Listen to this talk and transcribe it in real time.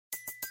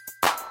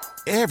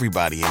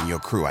Everybody in your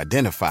crew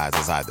identifies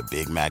as either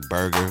Big Mac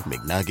Burger,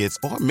 McNuggets,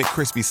 or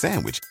McCrispy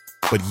Sandwich.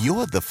 But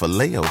you're the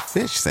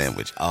Filet-O-Fish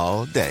Sandwich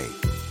all day.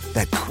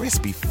 That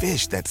crispy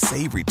fish, that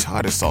savory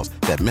tartar sauce,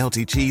 that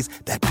melty cheese,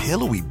 that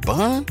pillowy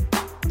bun.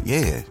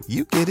 Yeah,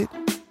 you get it.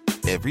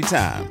 Every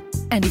time.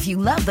 And if you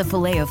love the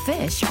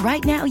Filet-O-Fish,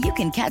 right now you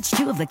can catch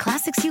two of the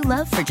classics you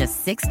love for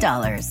just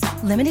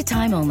 $6. Limited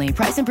time only.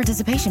 Price and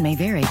participation may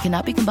vary.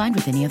 Cannot be combined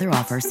with any other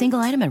offer. Single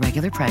item at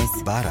regular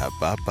price.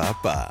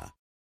 Ba-da-ba-ba-ba.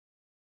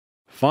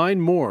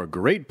 Find more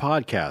great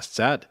podcasts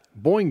at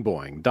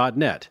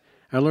boingboing.net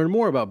and learn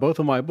more about both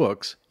of my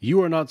books,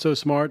 You Are Not So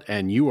Smart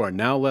and You Are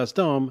Now Less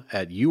Dumb,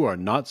 at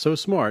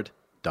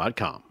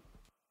youarenotsosmart.com.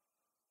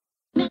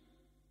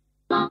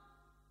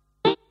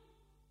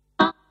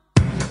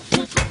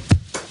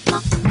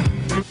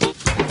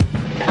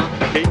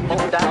 Came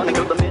on down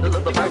into the middle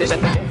of the party and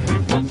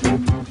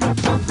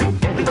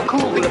in the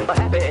cool of the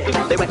happy,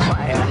 they went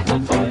quiet.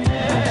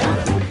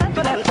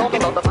 Dancing and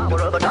talking about the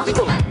power of the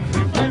gospel.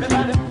 In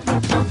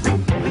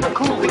the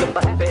cool of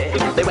the happy,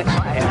 they went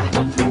quiet.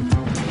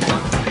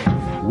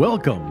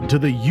 Welcome to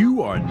the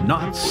You Are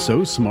Not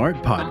So Smart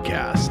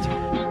podcast,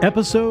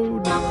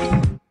 episode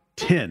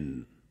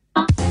 10.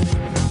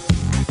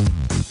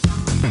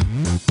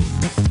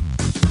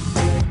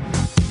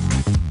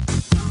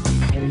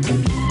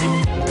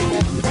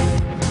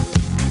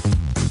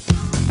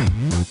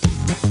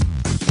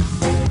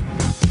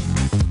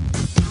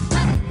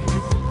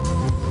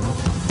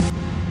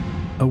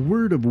 A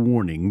word of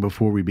warning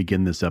before we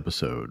begin this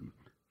episode.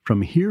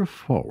 From here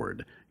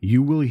forward,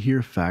 you will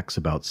hear facts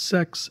about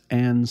sex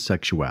and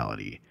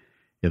sexuality.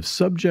 If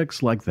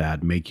subjects like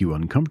that make you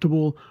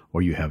uncomfortable,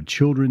 or you have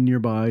children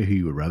nearby who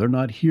you would rather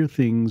not hear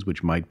things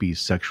which might be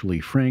sexually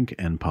frank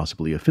and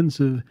possibly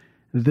offensive,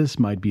 this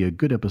might be a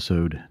good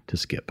episode to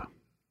skip.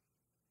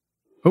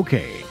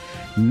 Okay,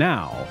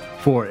 now,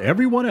 for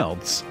everyone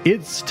else,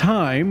 it's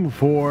time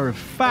for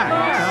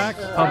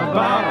Facts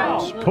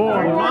About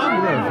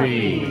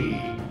Pornography.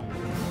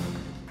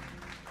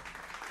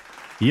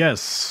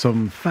 Yes,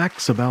 some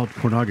facts about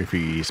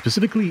pornography,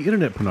 specifically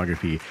internet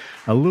pornography.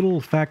 A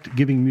little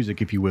fact-giving music,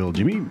 if you will,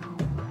 Jimmy.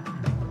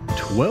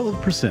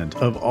 12%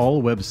 of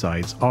all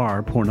websites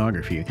are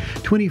pornography.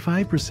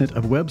 25%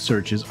 of web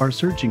searches are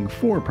searching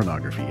for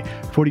pornography.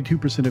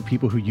 42% of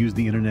people who use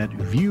the internet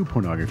view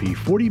pornography.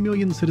 40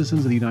 million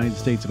citizens of the United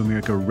States of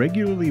America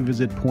regularly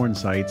visit porn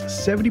sites.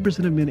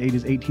 70% of men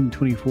ages 18 to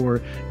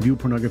 24 view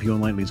pornography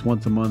online at least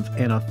once a month.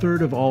 And a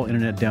third of all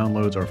internet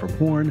downloads are for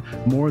porn,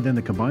 more than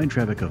the combined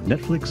traffic of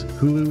Netflix,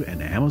 Hulu,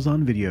 and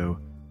Amazon Video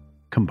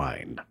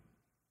combined.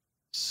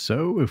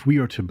 So, if we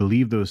are to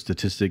believe those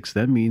statistics,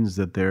 that means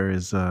that there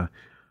is a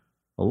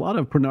lot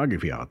of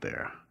pornography out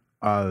there.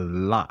 A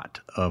lot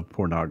of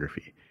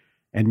pornography.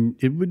 And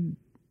it would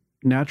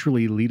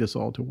naturally lead us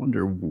all to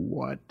wonder,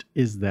 what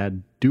is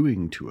that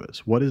doing to us?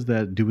 What is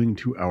that doing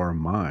to our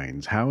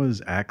minds? How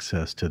is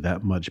access to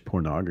that much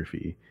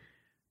pornography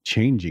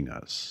changing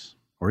us?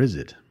 Or is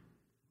it?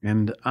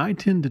 And I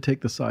tend to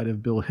take the side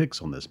of Bill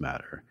Hicks on this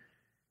matter.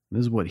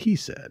 This is what he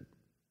said.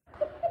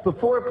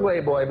 Before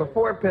Playboy,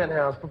 before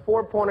Penthouse,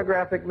 before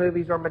pornographic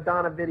movies or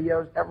Madonna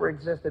videos ever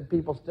existed,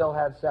 people still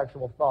had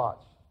sexual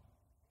thoughts.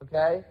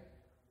 Okay?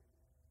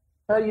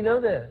 How do you know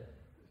that?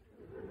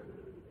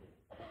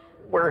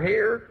 We're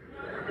here.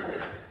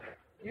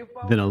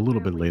 Then a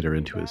little bit later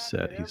into his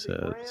set, he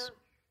says,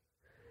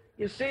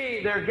 You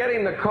see, they're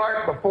getting the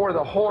cart before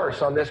the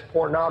horse on this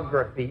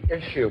pornography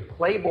issue.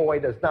 Playboy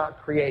does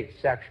not create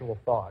sexual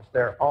thoughts.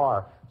 There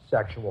are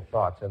sexual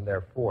thoughts, and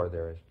therefore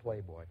there is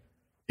Playboy.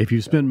 If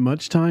you spend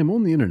much time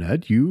on the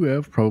internet, you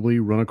have probably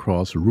run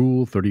across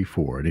Rule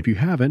 34. And if you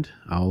haven't,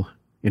 I'll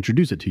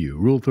introduce it to you.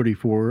 Rule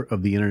 34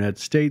 of the internet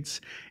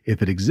states,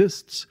 if it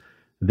exists,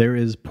 there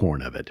is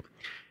porn of it.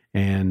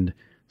 And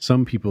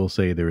some people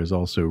say there is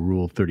also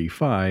Rule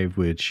 35,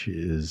 which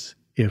is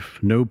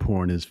if no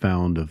porn is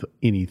found of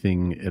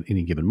anything at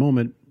any given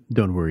moment,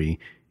 don't worry,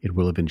 it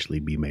will eventually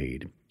be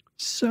made.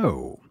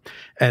 So,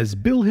 as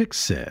Bill Hicks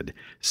said,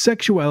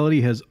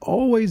 sexuality has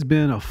always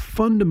been a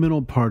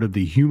fundamental part of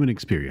the human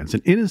experience,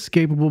 an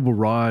inescapable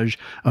barrage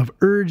of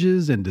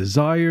urges and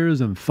desires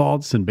and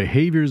thoughts and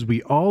behaviors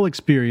we all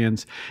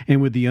experience,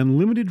 and with the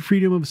unlimited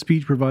freedom of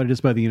speech provided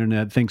us by the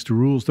internet, thanks to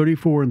Rules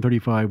 34 and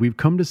 35, we've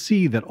come to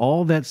see that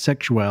all that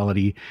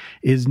sexuality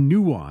is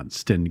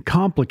nuanced and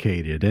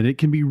complicated, and it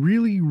can be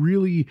really,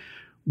 really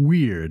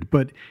weird.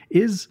 But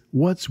is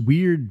what's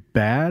weird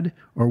bad?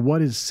 Or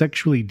what is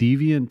sexually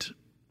deviant?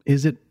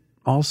 Is it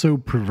also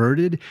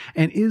perverted?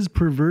 And is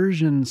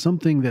perversion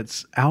something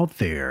that's out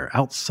there,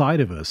 outside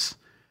of us?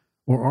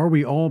 Or are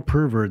we all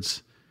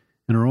perverts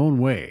in our own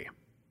way?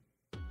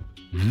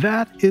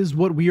 That is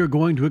what we are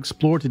going to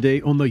explore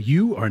today on the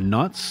You Are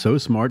Not So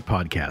Smart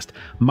podcast.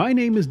 My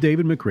name is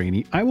David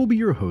McRaney. I will be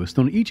your host.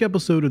 On each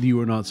episode of the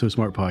You Are Not So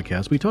Smart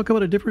podcast, we talk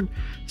about a different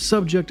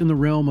subject in the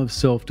realm of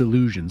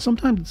self-delusion.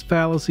 Sometimes it's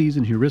fallacies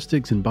and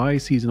heuristics and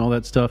biases and all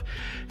that stuff.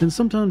 And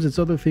sometimes it's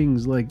other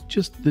things like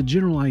just the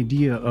general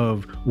idea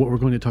of what we're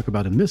going to talk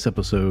about in this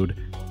episode,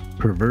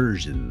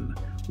 perversion.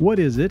 What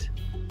is it?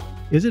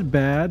 Is it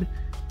bad?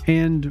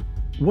 And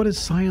what does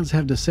science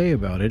have to say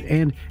about it?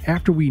 And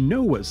after we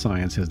know what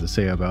science has to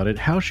say about it,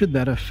 how should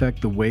that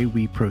affect the way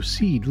we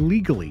proceed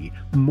legally,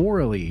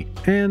 morally,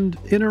 and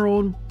in our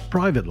own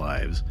private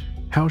lives?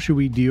 How should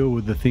we deal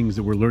with the things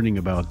that we're learning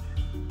about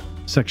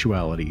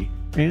sexuality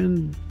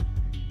and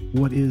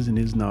what is and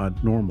is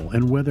not normal,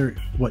 and whether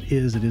what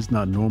is and is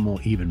not normal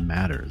even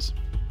matters?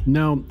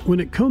 Now, when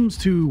it comes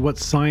to what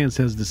science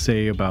has to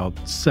say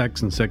about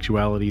sex and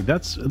sexuality,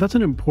 that's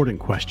an important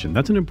question.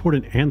 That's an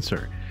important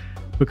answer.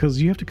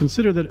 Because you have to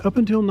consider that up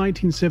until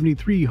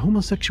 1973,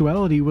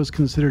 homosexuality was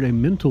considered a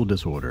mental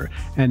disorder,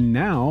 and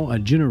now a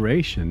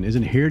generation is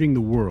inheriting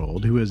the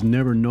world who has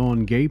never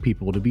known gay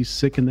people to be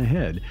sick in the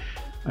head,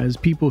 as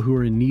people who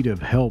are in need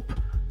of help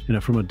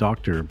from a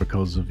doctor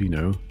because of,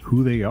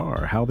 who they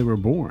are, how they were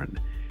born.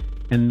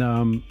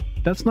 And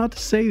that's not to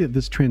say that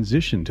this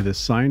transition to this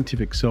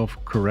scientific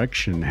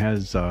self-correction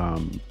has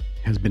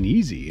been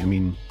easy. I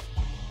mean,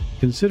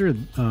 consider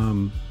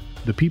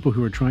the people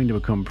who are trying to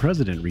become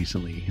president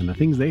recently and the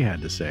things they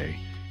had to say.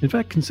 In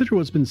fact, consider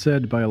what's been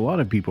said by a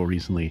lot of people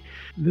recently.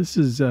 This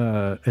is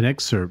an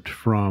excerpt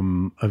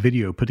from a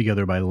video put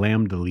together by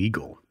Lambda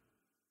Legal.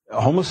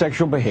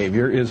 Homosexual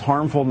behavior is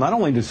harmful not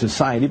only to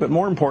society, but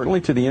more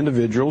importantly to the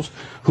individuals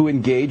who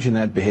engage in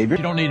that behavior.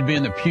 You don't need to be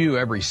in the pew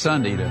every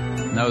Sunday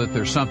to know that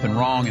there's something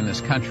wrong in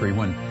this country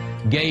when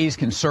gays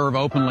can serve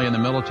openly in the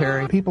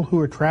military. People who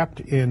are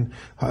trapped in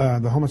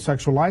the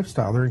homosexual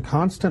lifestyle, they're in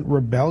constant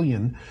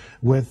rebellion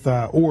with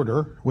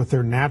order, with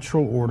their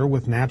natural order,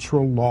 with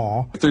natural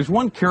law. If there's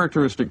one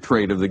characteristic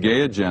trait of the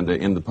gay agenda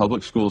in the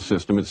public school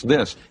system, it's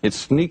this. It's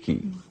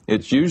sneaky.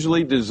 It's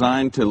usually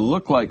designed to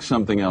look like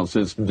something else.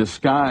 It's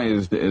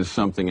disguised as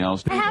something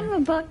else. I have a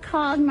book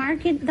called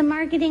The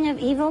Marketing of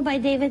Evil by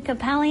David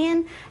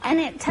Kapelian, and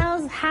it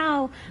tells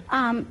how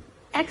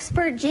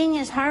expert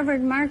genius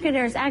Harvard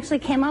marketers actually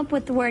came up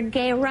with the word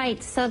gay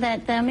rights so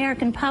that the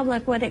American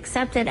public would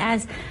accept it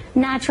as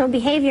natural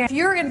behavior. If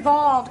you're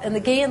involved in the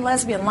gay and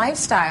lesbian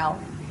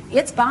lifestyle,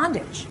 it's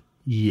bondage.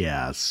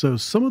 Yeah, so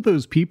some of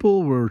those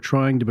people were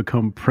trying to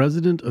become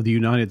president of the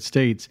United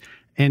States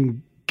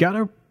and got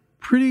a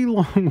pretty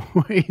long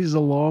ways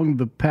along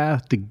the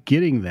path to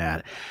getting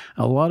that.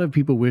 A lot of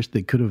people wish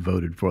they could have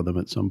voted for them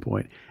at some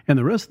point. And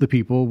the rest of the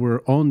people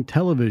were on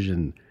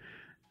television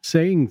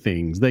saying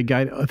things.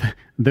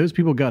 Those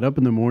people got up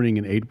in the morning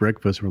and ate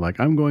breakfast and were like,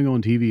 I'm going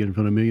on TV in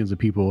front of millions of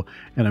people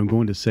and I'm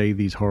going to say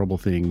these horrible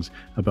things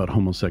about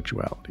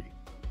homosexuality.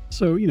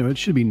 So, it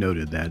should be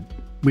noted that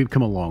we've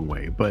come a long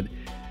way, but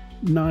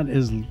not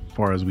as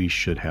far as we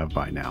should have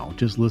by now.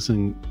 Just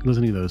listening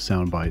to those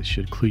sound bites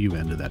should clue you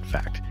into that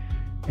fact.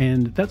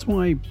 And that's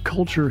why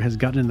culture has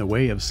gotten in the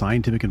way of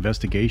scientific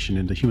investigation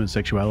into human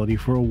sexuality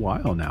for a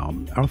while now.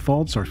 Our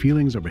thoughts, our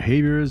feelings, our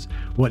behaviors,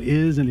 what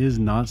is and is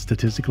not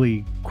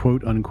statistically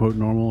quote-unquote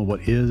normal,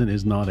 what is and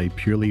is not a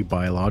purely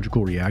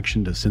biological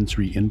reaction to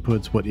sensory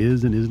inputs, what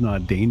is and is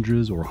not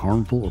dangerous or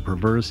harmful or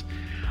perverse.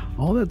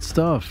 All that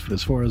stuff,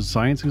 as far as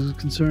science is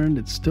concerned,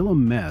 it's still a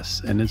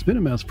mess, and it's been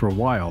a mess for a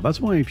while. That's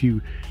why if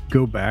you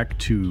go back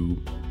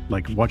to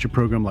watch a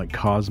program like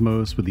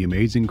Cosmos with the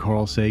amazing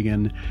Carl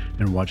Sagan,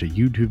 and watch a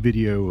YouTube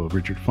video of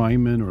Richard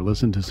Feynman, or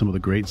listen to some of the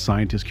great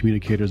scientist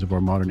communicators of our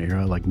modern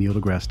era like Neil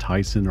deGrasse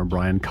Tyson or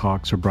Brian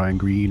Cox or Brian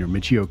Greene or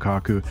Michio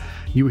Kaku,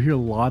 you will hear a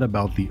lot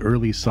about the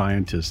early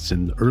scientists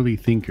and early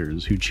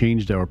thinkers who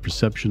changed our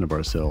perception of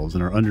ourselves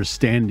and our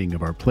understanding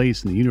of our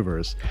place in the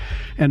universe.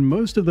 And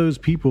most of those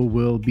people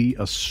will be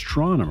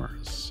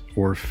astronomers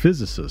or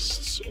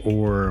physicists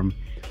or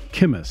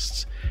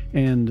chemists,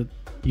 and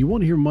you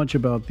won't hear much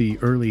about the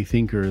early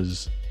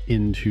thinkers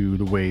into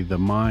the way the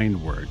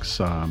mind works.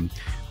 Of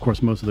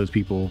course, most of those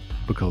people,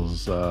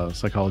 because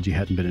psychology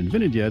hadn't been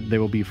invented yet, they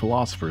will be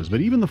philosophers.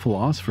 But even the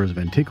philosophers of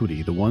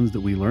antiquity, the ones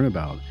that we learn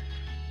about,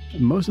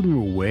 most of them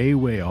are way,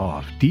 way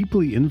off,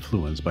 deeply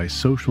influenced by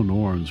social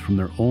norms from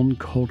their own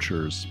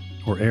cultures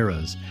or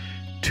eras,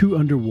 too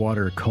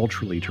underwater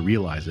culturally to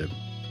realize it.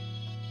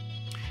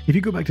 If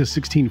you go back to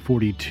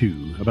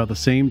 1642, about the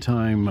same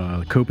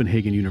time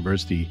Copenhagen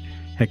University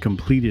had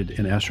completed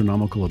an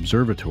astronomical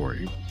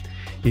observatory,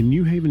 in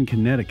New Haven,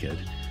 Connecticut,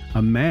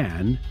 a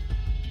man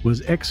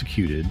was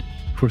executed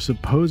for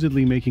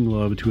supposedly making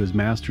love to his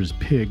master's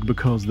pig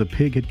because the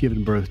pig had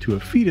given birth to a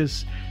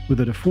fetus with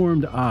a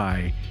deformed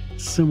eye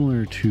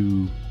similar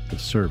to the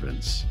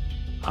servant's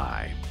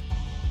eye.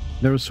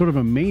 There was sort of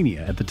a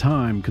mania at the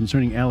time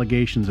concerning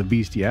allegations of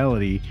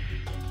bestiality,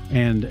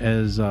 and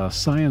as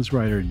science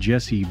writer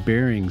Jesse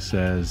Bering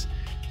says,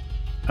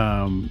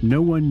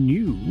 no one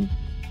knew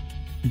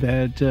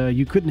that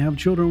you couldn't have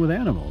children with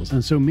animals.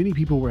 And so many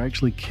people were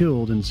actually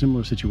killed in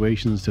similar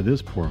situations to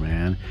this poor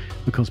man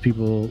because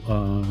people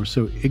were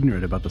so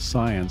ignorant about the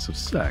science of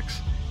sex.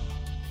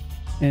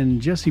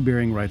 And Jesse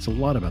Bering writes a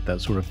lot about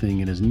that sort of thing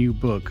in his new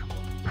book,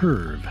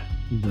 Perv,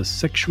 The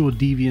Sexual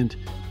Deviant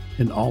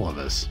in All of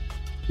Us.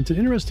 It's an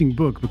interesting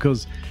book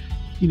because,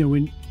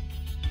 when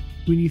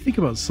When you think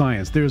about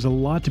science, there's a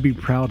lot to be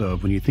proud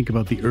of when you think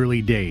about the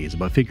early days,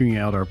 about figuring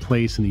out our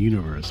place in the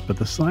universe, but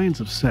the science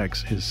of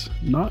sex is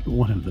not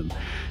one of them.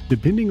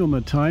 Depending on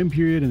the time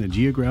period and the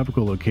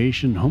geographical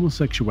location,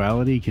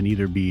 homosexuality can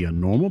either be a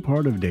normal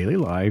part of daily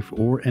life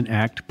or an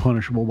act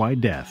punishable by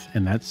death,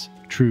 and that's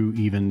true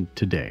even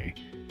today.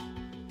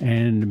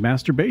 And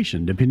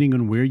masturbation, depending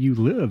on where you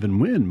live and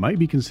when, might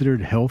be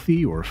considered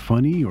healthy or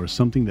funny or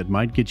something that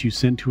might get you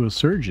sent to a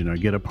surgeon or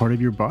get a part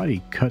of your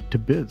body cut to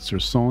bits or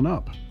sewn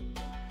up.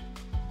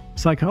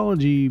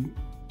 Psychology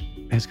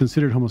has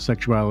considered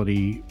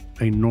homosexuality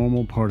a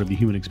normal part of the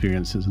human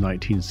experience since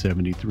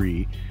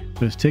 1973,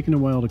 but it's taken a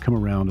while to come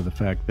around to the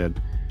fact that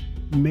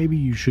maybe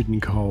you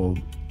shouldn't call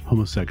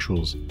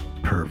homosexuals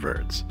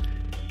perverts.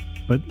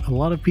 But a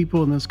lot of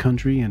people in this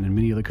country and in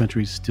many other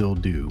countries still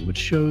do, which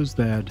shows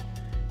that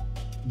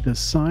the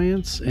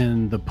science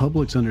and the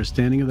public's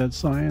understanding of that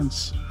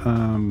science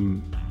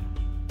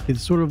is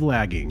sort of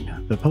lagging.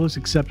 The public's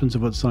acceptance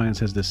of what science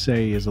has to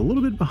say is a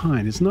little bit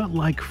behind. It's not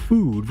like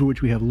food, for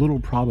which we have little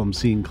problem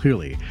seeing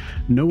clearly.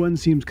 No one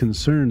seems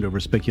concerned over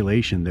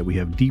speculation that we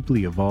have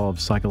deeply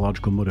evolved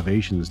psychological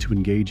motivations to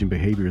engage in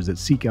behaviors that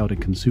seek out and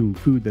consume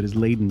food that is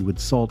laden with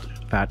salt,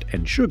 fat,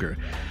 and sugar.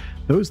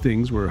 Those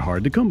things were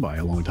hard to come by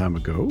a long time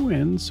ago,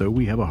 and so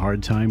we have a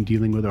hard time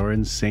dealing with our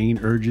insane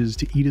urges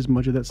to eat as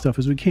much of that stuff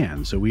as we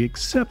can. So we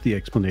accept the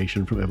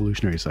explanation from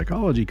evolutionary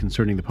psychology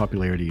concerning the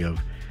popularity of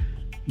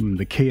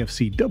the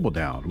KFC Double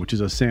Down, which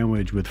is a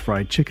sandwich with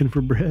fried chicken for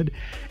bread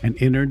and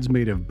innards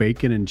made of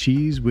bacon and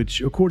cheese,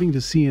 which, according to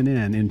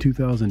CNN in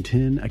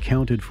 2010,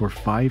 accounted for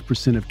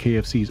 5% of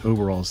KFC's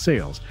overall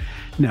sales.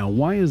 Now,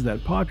 why is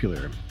that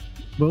popular?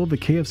 Well, the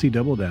KFC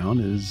Double Down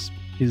is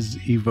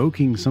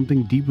evoking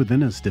something deep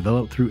within us,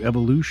 developed through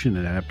evolution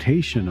and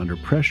adaptation under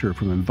pressure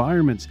from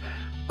environments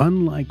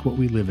unlike what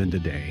we live in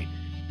today.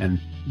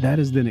 And that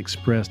is then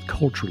expressed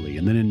culturally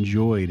and then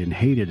enjoyed and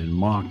hated and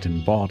mocked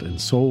and bought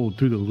and sold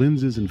through the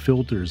lenses and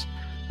filters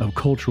of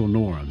cultural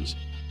norms.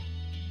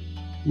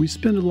 We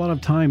spend a lot of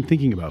time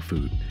thinking about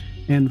food,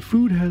 and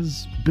food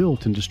has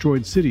built and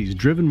destroyed cities,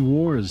 driven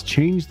wars,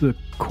 changed the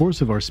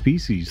course of our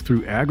species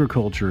through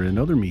agriculture and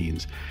other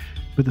means.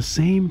 But the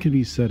same can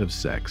be said of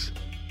sex,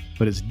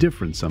 but it's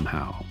different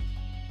somehow.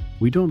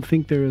 We don't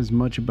think there is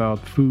much about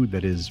food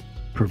that is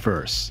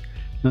perverse,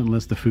 not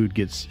unless the food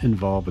gets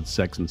involved with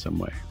sex in some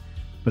way.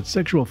 But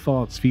sexual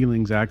thoughts,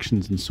 feelings,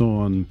 actions, and so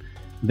on,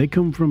 they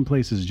come from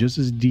places just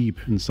as deep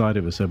inside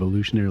of us,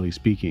 evolutionarily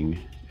speaking.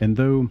 And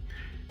though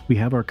we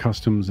have our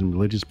customs and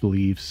religious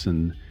beliefs,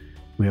 and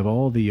we have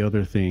all the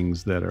other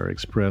things that are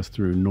expressed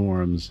through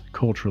norms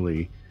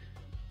culturally,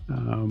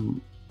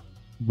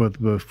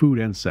 both food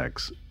and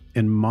sex,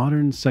 in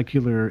modern,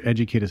 secular,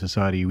 educated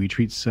society, we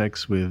treat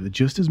sex with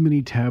just as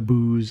many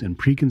taboos and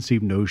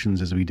preconceived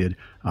notions as we did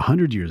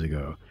 100 years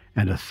ago,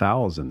 and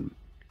 1,000.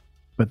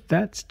 But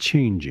that's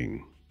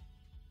changing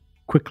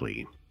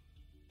quickly.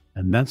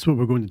 And that's what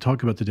we're going to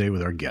talk about today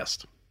with our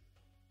guest.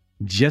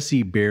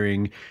 Jesse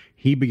Bering.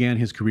 He began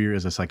his career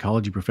as a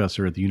psychology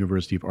professor at the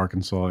University of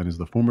Arkansas and is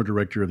the former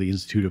director of the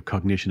Institute of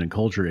Cognition and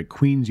Culture at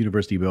Queen's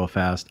University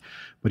Belfast.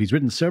 But he's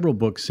written several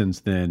books since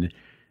then.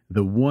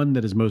 The one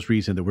that is most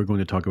recent that we're going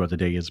to talk about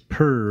today is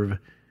Perv,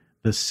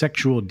 the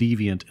Sexual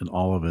Deviant in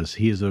All of Us.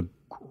 He is a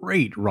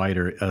great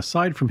writer.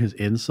 Aside from his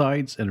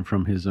insights and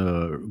from his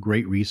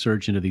great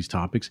research into these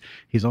topics,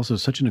 he's also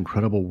such an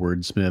incredible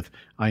wordsmith.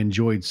 I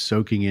enjoyed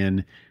soaking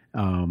in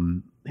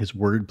his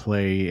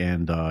wordplay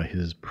and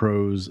his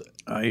prose.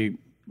 I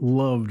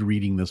loved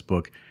reading this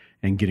book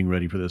and getting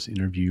ready for this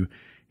interview.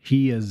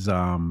 He is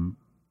an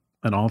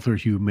author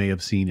you may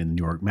have seen in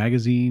New York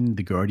Magazine,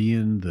 The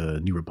Guardian,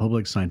 The New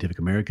Republic, Scientific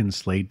American,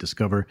 Slate,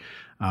 Discover.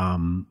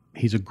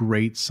 He's a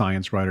great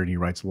science writer, and he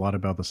writes a lot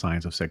about the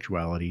science of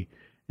sexuality.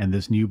 And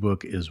this new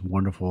book is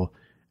wonderful.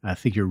 I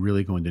think you're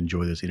really going to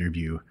enjoy this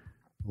interview.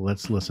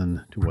 Let's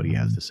listen to what he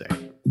has to say.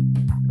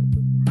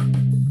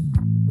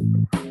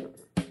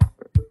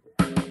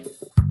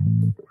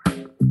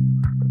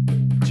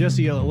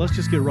 Jesse, let's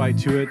just get right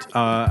to it.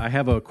 I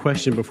have a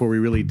question before we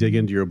really dig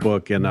into your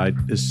book, and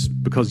it's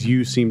because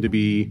you seem to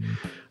be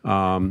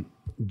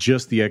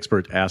just the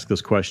expert to ask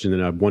this question,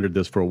 and I've wondered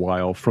this for a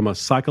while. From a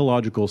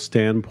psychological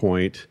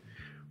standpoint,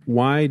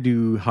 why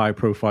do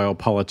high-profile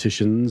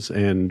politicians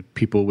and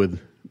people with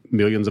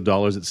millions of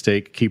dollars at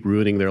stake keep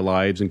ruining their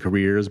lives and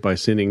careers by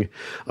sending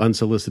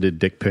unsolicited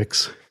dick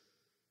pics?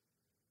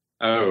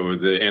 Oh,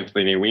 the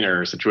Anthony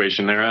Weiner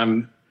situation there.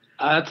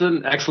 That's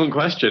an excellent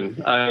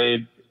question.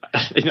 I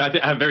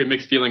have very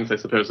mixed feelings, I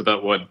suppose,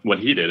 about what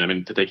he did. I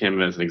mean, to take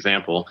him as an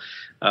example,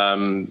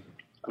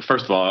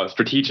 first of all,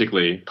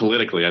 strategically,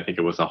 politically, I think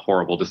it was a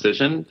horrible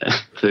decision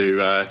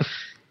to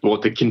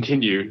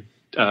continue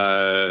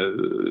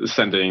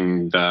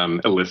sending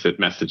illicit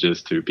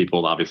messages to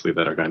people, obviously,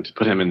 that are going to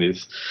put him in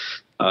these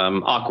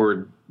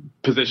awkward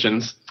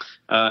positions,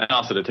 and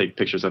also to take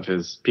pictures of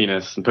his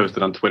penis and post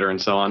it on Twitter and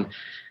so on.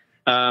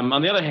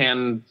 On the other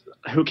hand,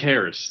 who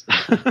cares?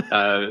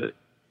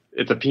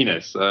 It's a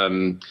penis.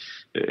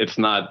 It's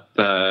not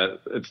a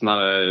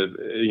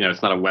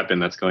weapon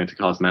that's going to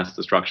cause mass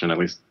destruction. At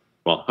least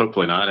Well,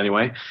 hopefully not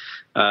anyway.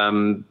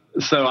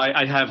 So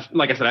I have,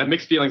 like I said, I have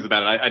mixed feelings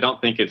about it. I don't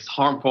think it's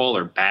harmful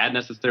or bad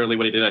necessarily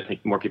what he did. I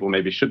think more people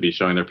maybe should be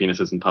showing their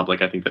penises in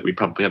public. I think that we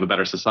probably have a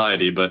better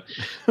society. But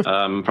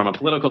from a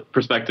political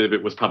perspective,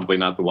 it was probably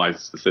not the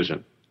wisest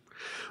decision.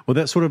 Well,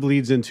 that sort of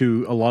leads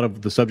into a lot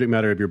of the subject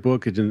matter of your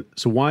book.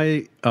 So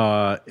why,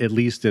 at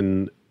least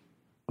in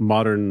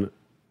modern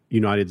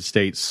United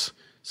States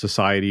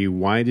society,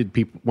 why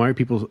are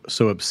people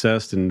so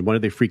obsessed, and why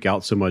did they freak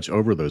out so much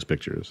over those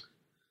pictures?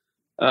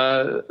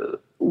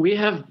 We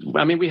have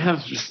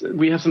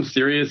some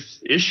serious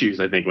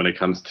issues, I think, when it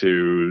comes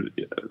to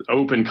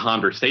open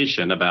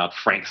conversation about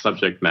frank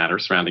subject matter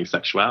surrounding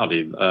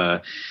sexuality.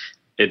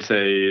 It's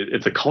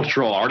a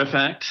cultural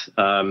artifact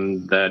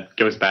that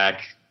goes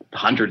back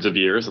hundreds of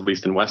years, at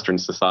least in Western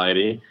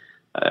society.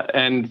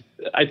 And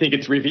I think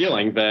it's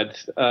revealing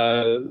that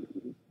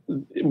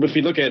if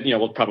we look at,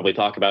 we'll probably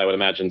talk about, I would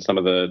imagine, some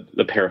of the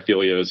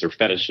paraphilias or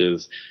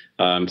fetishes,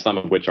 some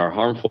of which are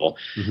harmful.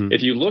 Mm-hmm.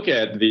 If you look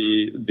at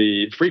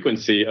the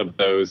frequency of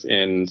those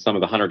in some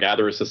of the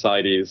hunter-gatherer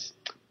societies,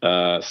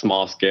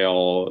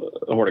 small-scale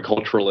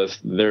horticulturalists,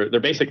 they're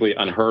basically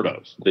unheard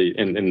of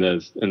in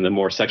the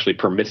more sexually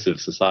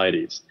permissive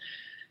societies.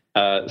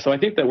 So I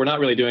think that we're not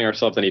really doing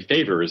ourselves any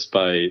favors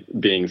by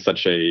being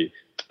such a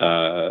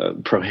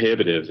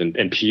prohibitive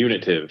and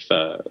punitive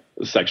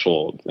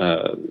sexual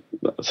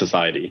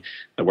society.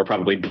 We're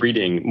probably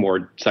breeding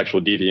more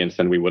sexual deviance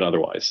than we would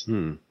otherwise.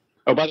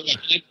 Oh, by the way,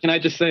 can I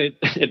just say,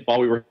 while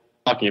we were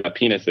talking about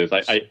penises,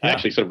 I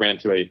actually sort of ran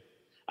into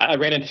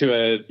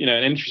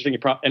an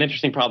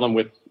interesting problem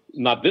with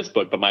not this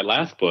book, but my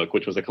last book,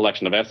 which was a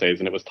collection of essays,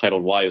 and it was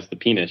titled "Why Is the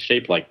Penis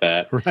Shaped Like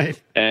That?" Right.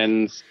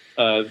 And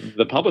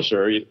the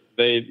publisher,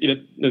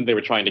 they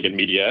were trying to get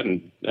media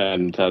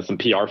and some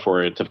PR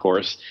for it, of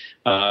course.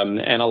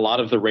 And a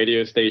lot of the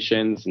radio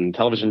stations and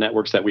television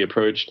networks that we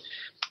approached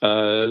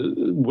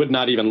would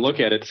not even look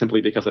at it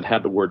simply because it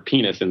had the word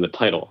penis in the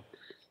title,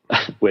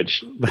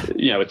 which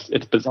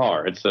it's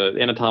bizarre. It's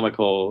an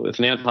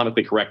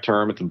anatomically correct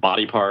term. It's a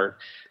body part.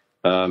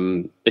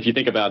 If you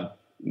think about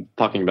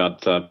talking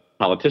about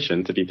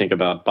politicians, if you think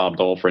about Bob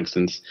Dole, for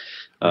instance,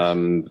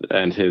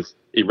 and his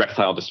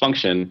erectile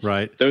dysfunction,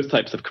 right? Those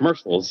types of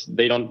commercials,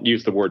 they don't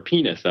use the word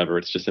penis ever.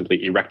 It's just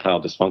simply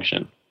erectile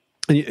dysfunction.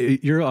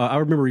 And I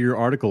remember your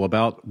article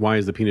about why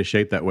is the penis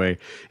shaped that way.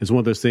 It's one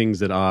of those things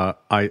that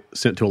I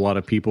sent to a lot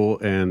of people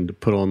and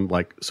put on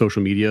like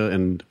social media,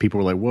 and people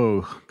were like,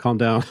 "Whoa, calm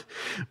down."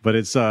 But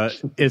it's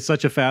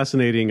such a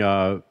fascinating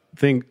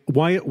thing.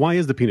 Why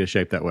is the penis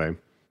shaped that way?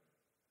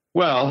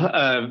 Well,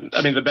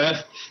 the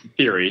best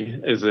theory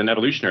is an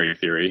evolutionary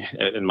theory,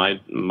 in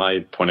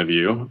my point of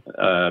view,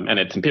 and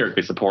it's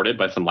empirically supported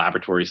by some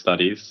laboratory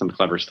studies, some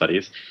clever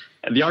studies.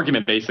 And the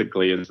argument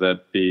basically is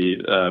that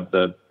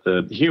the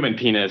human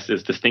penis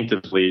is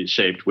distinctively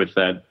shaped with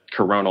that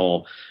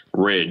coronal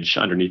ridge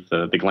underneath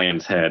the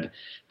gland's head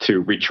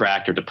to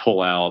retract or to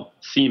pull out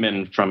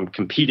semen from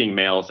competing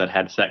males that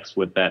had sex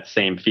with that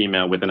same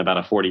female within about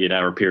a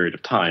 48-hour period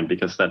of time,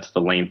 because that's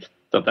the length.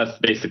 That's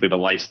basically the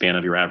lifespan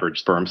of your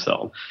average sperm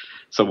cell.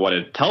 So what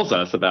it tells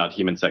us about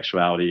human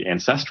sexuality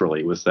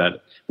ancestrally was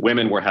that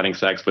women were having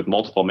sex with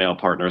multiple male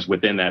partners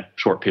within that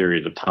short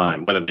period of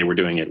time. Whether they were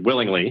doing it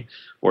willingly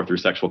or through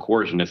sexual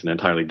coercion is an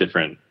entirely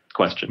different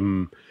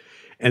question.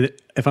 And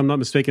if I'm not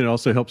mistaken, it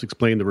also helps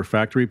explain the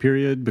refractory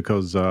period,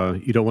 because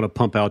you don't want to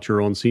pump out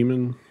your own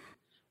semen.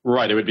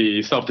 Right. It would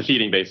be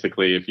self-defeating,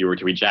 basically, if you were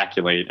to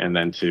ejaculate and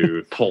then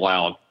to pull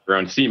out your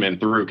own semen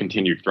through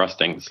continued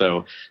thrusting.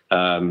 So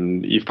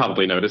you've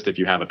probably noticed, if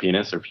you have a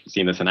penis or if you've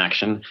seen this in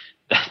action,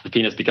 the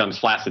penis becomes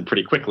flaccid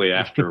pretty quickly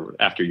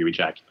after you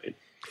ejaculate.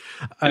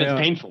 And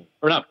it's painful.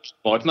 Or not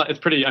painful. It's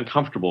pretty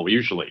uncomfortable,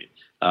 usually,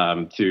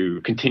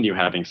 to continue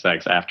having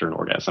sex after an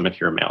orgasm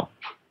if you're a male.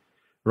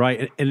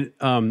 Right. And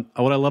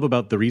what I love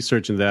about the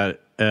research in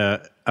that,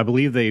 I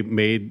believe they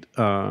made,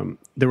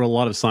 there were a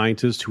lot of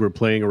scientists who were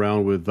playing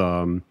around with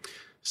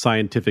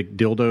scientific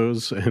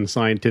dildos and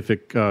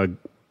scientific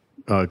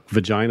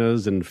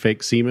vaginas and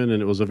fake semen,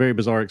 and it was a very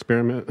bizarre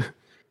experiment.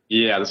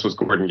 Yeah, this was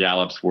Gordon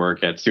Gallup's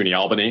work at SUNY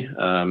Albany.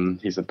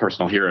 He's a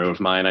personal hero of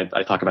mine.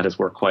 I talk about his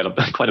work quite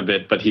a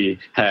bit, but he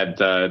had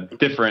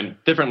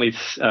differently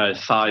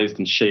sized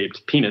and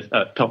shaped penis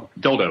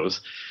dildos,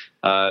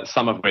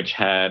 some of which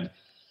had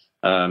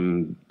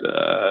the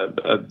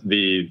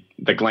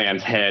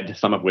gland's head,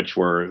 some of which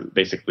were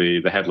basically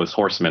the headless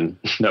horseman,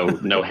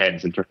 no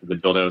heads in terms of the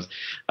dildos,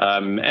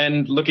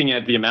 and looking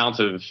at the amount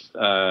of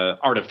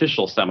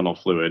artificial seminal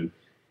fluid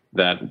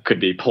that could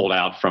be pulled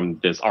out from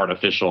this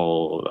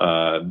artificial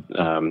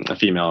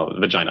female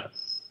vagina.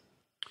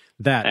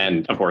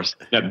 And of course,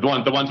 the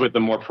ones with the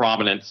more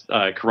prominent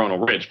coronal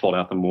ridge pulled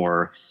out the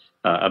more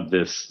of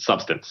this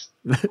substance.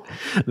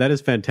 That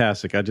is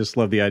fantastic. I just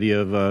love the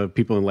idea of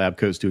people in lab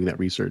coats doing that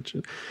research.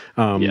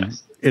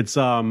 Yes. It's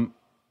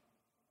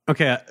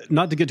okay.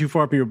 Not to get too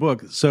far from your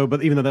book.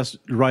 But even though that's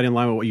right in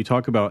line with what you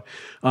talk about,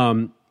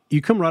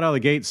 you come right out of the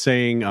gate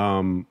saying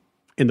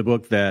in the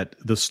book that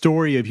the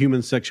story of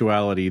human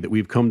sexuality that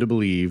we've come to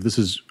believe, this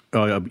is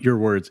your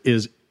words,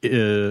 is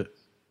the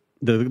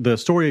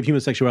story of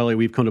human sexuality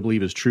we've come to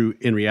believe is true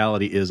in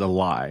reality is a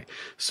lie.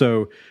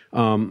 So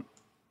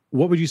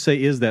what would you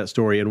say is that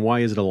story, and why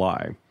is it a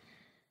lie?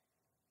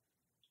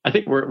 I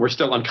think we're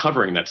still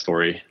uncovering that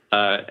story.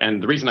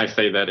 And the reason I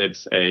say that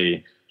it's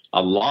a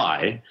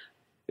lie,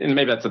 and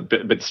maybe that's a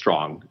bit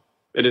strong,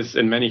 it is,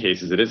 in many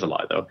cases, it is a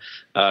lie, though,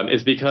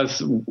 is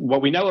because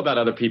what we know about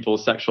other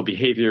people's sexual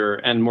behavior,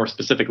 and more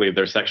specifically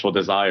their sexual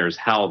desires,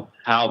 how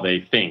they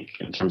think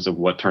in terms of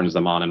what turns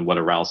them on and what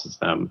arouses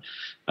them,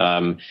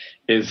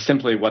 is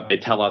simply what they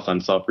tell us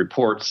on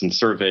self-reports and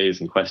surveys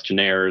and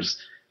questionnaires.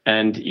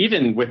 And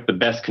even with the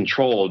best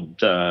controlled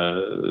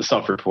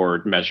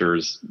self-report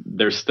measures,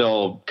 there's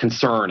still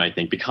concern, I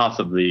think, because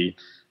of the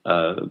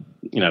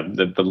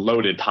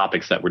loaded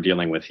topics that we're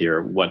dealing with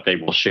here, what they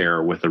will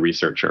share with the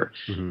researcher.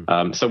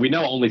 Mm-hmm. So we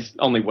know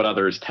only what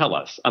others tell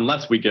us,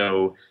 unless we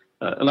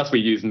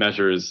use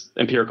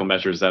empirical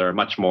measures that are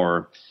much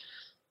more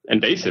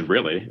invasive,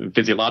 really,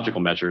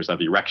 physiological measures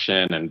of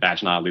erection and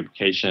vaginal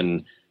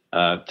lubrication.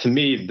 To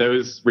me,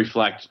 those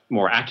reflect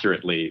more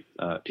accurately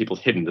people's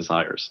hidden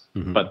desires.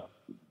 Mm-hmm. But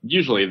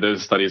usually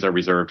those studies are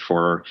reserved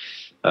for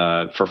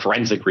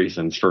forensic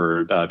reasons,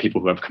 for people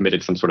who have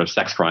committed some sort of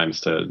sex crimes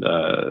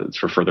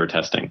for further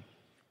testing.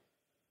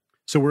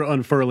 So we're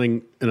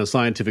unfurling in a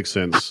scientific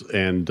sense,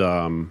 and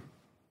a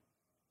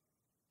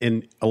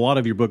lot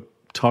of your book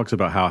talks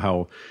about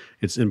how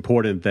it's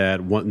important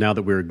that now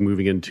that we're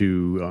moving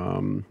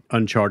into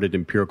uncharted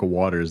empirical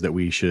waters, that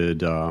we should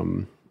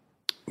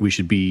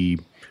be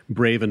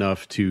brave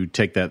enough to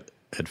take that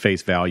at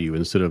face value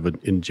instead of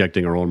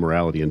injecting our own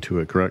morality into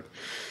it. Correct?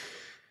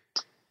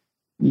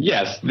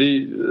 Yes,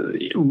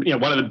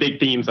 one of the big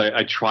themes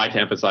I try to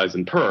emphasize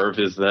in Perv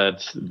is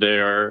that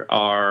there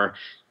are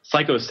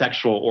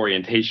psychosexual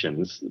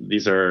orientations.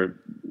 These are,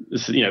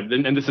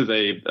 and this is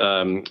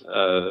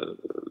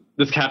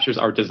this captures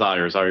our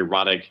desires, our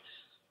erotic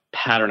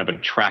pattern of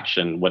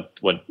attraction, what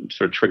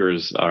sort of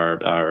triggers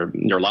our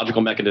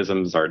neurological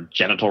mechanisms, our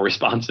genital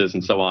responses,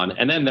 and so on.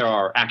 And then there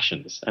are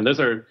actions, and those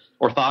are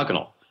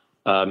orthogonal.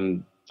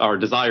 Our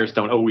desires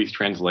don't always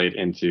translate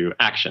into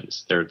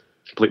actions. They're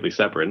completely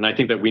separate. And I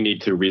think that we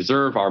need to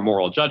reserve our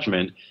moral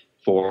judgment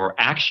for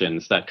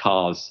actions that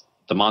cause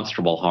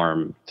demonstrable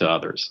harm to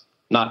others,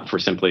 not for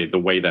simply the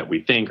way that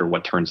we think or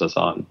what turns us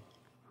on.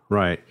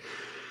 Right.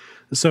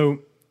 So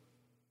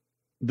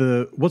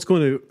what's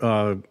going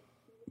to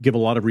give a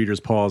lot of readers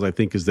pause, I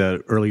think, is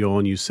that early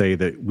on you say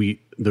that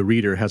the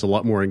reader has a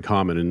lot more in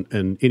common,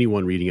 and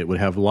anyone reading it would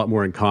have a lot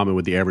more in common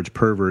with the average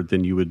pervert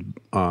than you would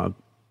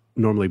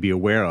normally be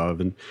aware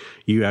of. And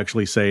you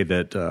actually say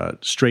that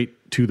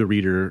straight to the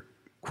reader,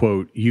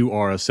 quote, "You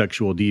are a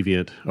sexual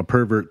deviant, a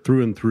pervert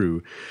through and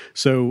through."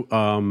 So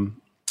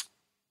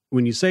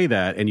when you say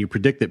that and you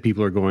predict that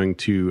people are going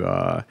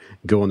to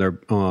go on their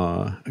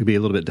be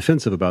a little bit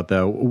defensive about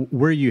that,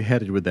 where are you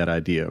headed with that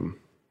idea?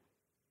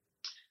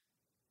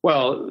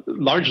 Well,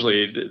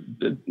 largely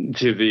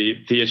to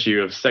the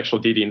issue of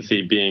sexual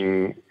deviancy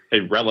being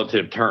a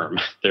relative term.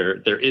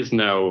 There is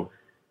no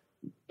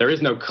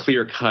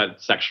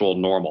clear-cut sexual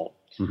normal.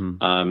 Mm-hmm.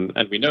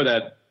 And we know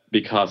that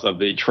because of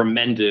the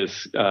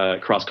tremendous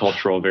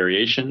cross-cultural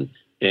variation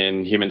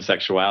in human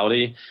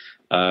sexuality.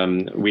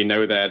 We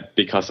know that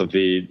because of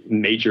the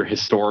major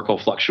historical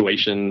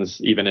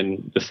fluctuations, even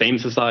in the same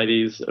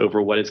societies,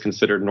 over what is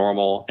considered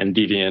normal and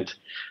deviant.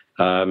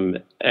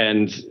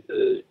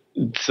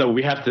 So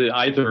we have to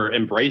either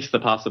embrace the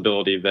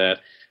possibility that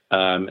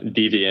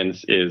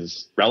deviance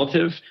is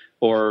relative,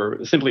 or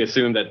simply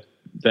assume that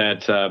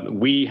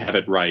we have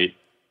it right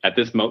at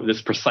this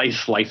precise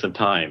slice of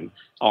time.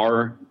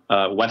 Our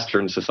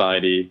Western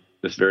society,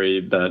 this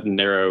very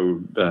narrow,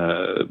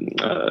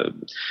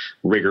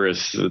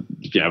 rigorous,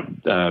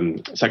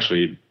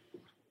 sexually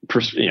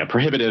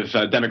prohibitive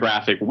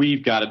demographic,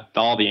 we've got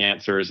all the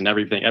answers, and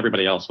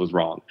everybody else was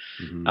wrong.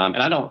 Mm-hmm. And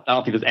I don't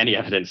think there's any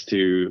evidence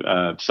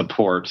to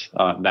support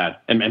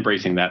that and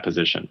embracing that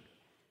position.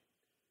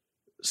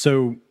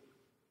 So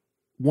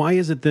why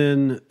is it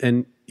then,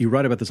 and you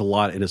write about this a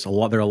lot, and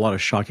there are a lot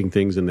of shocking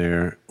things in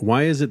there.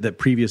 Why is it that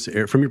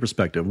from your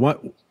perspective,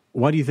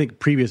 why do you think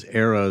previous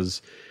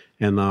eras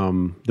and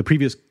the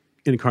previous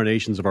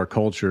incarnations of our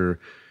culture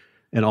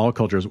and all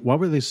cultures, why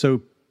were they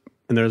so,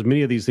 and there's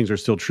many of these things are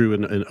still true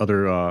in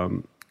other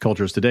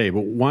cultures today,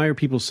 but why are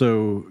people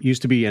so,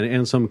 used to be,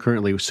 and some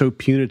currently, so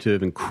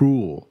punitive and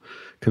cruel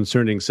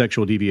concerning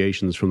sexual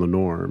deviations from the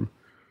norm?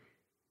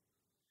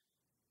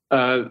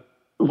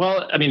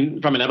 Well, I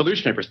mean, from an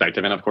evolutionary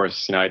perspective, and of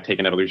course, I take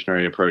an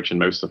evolutionary approach in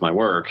most of my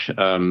work,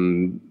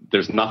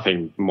 there's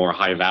nothing more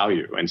high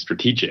value and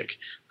strategic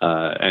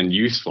and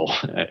useful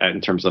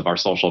in terms of our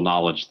social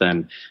knowledge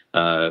than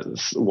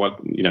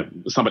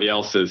somebody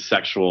else's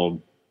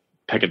sexual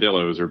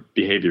peccadillos or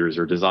behaviors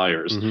or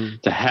desires. Mm-hmm.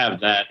 To have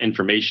that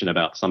information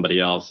about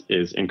somebody else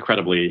is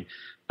incredibly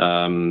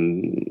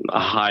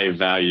high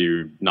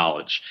value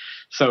knowledge.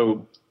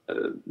 So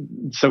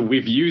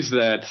we've used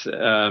that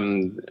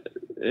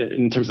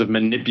in terms of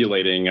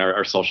manipulating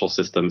our social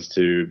systems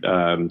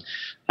to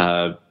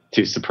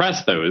to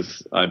suppress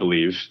those, I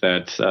believe,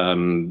 that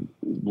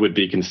would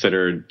be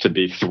considered to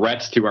be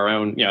threats to our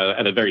own,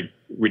 at a very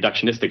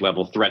reductionistic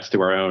level, threats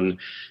to our own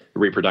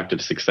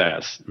reproductive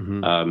success.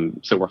 Mm-hmm.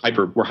 So we're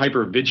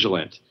hyper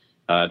vigilant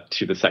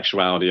to the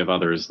sexuality of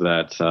others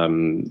that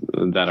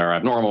are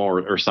abnormal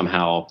or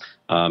somehow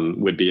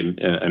would be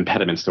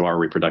impediments to our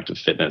reproductive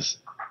fitness.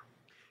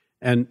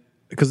 And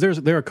because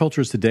there are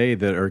cultures today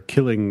that are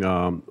killing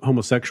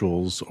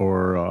homosexuals,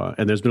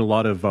 and there's been a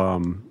lot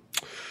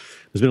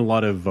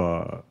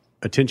of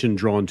attention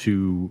drawn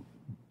to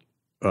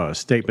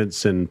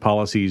statements and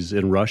policies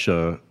in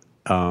Russia,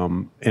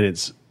 and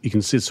you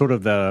can see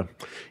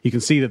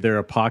that there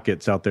are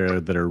pockets out there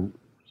that are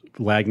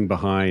lagging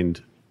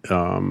behind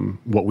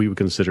what we would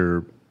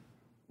consider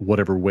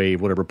whatever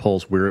wave, whatever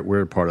pulse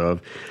we're a part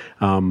of.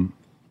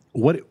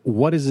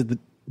 What is it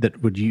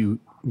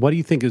what do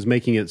you think is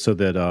making it so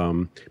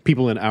that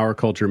people in our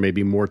culture may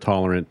be more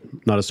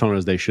tolerant, not as tolerant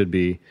as they should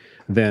be,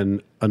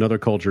 than another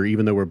culture,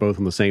 even though we're both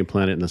on the same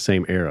planet in the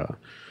same era?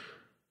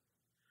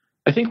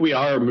 I think we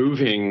are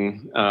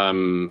moving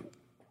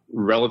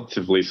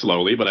relatively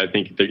slowly, but I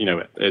think that,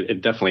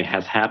 it definitely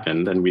has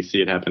happened, and we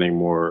see it happening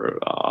more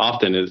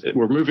often.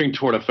 We're moving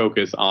toward a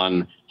focus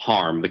on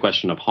harm, the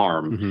question of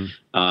harm,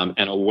 mm-hmm.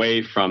 And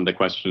away from the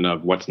question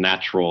of what's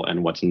natural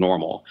and what's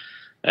normal.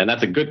 And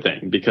that's a good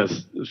thing,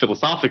 because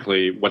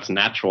philosophically, what's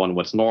natural and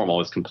what's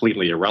normal is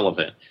completely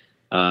irrelevant.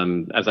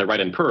 As I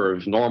write in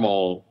Perv,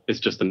 normal is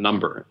just a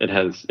number.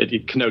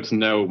 It connotes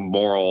no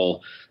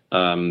moral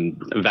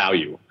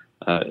value.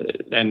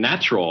 And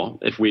natural,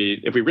 if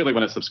we really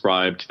want to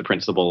subscribe to the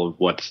principle of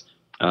what's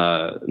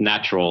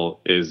natural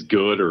is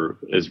good or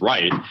is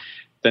right,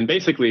 then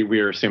basically we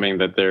are assuming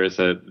that there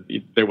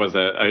was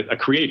a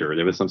creator.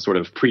 There was some sort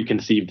of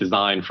preconceived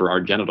design for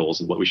our genitals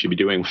and what we should be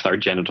doing with our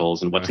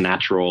genitals, and what's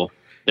natural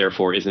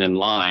therefore isn't in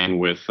line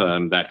with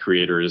that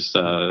creator's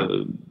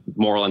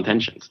moral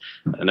intentions.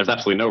 And there's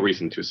absolutely no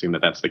reason to assume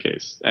that that's the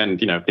case. And,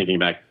 thinking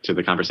back to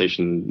the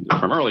conversation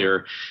from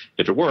earlier,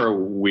 if it were,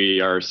 we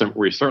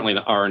certainly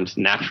aren't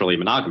naturally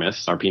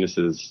monogamous. Our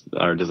penises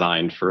are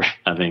designed for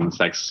having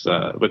sex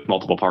with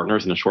multiple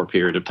partners in a short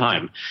period of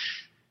time.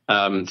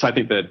 So I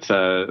think that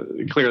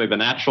clearly the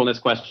naturalness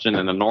question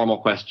and the normal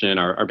question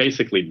are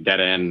basically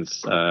dead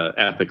ends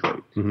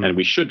ethically. Mm-hmm. And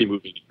we should be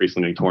moving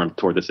increasingly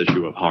toward this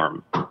issue of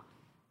harm.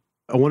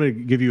 I want to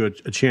give you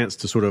a chance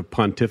to sort of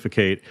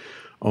pontificate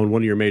on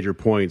one of your major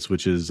points,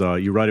 which is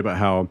you write about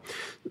how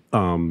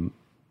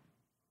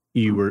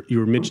you were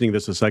mentioning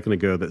this a second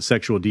ago, that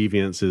sexual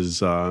deviance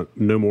is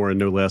no more and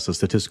no less a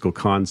statistical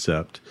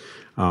concept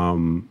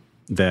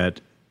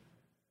that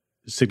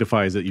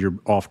signifies that you're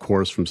off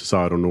course from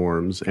societal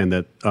norms, and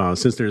that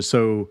since there's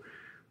so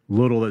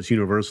little that's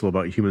universal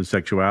about human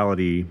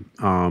sexuality,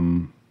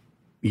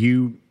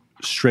 you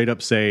straight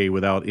up say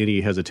without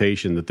any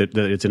hesitation that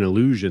it's an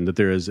illusion that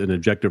there is an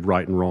objective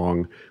right and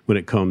wrong when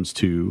it comes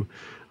to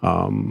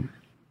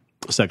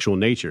sexual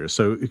nature.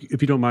 So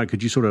if you don't mind,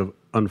 could you sort of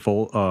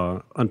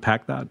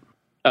unpack that?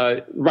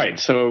 Right.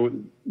 So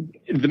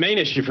the main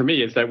issue for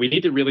me is that we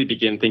need to really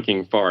begin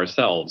thinking for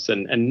ourselves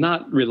and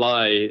not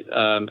rely,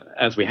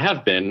 as we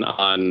have been,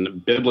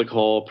 on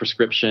biblical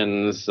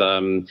prescriptions,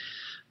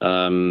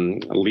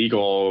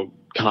 legal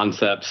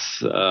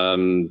concepts.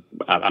 I'm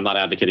not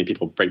advocating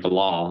people break the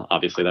law.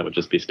 Obviously, that would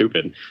just be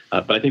stupid.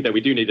 But I think that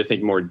we do need to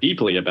think more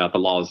deeply about the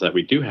laws that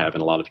we do have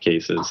in a lot of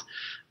cases,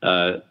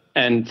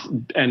 and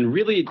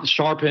really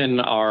sharpen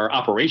our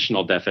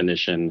operational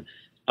definition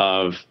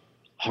of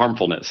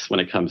harmfulness when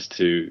it comes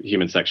to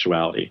human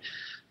sexuality.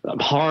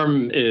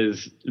 Harm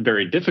is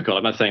very difficult.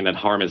 I'm not saying that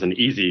harm is an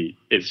easy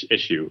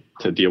issue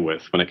to deal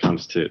with when it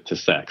comes to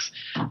sex.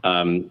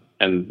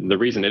 And the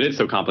reason it is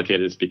so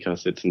complicated is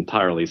because it's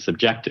entirely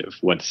subjective.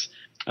 What's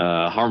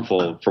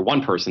harmful for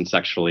one person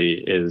sexually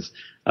is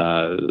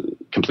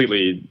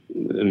completely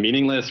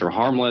meaningless or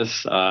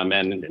harmless,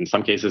 and in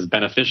some cases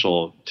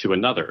beneficial to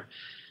another.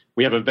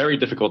 We have a very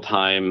difficult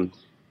time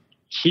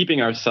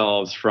keeping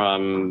ourselves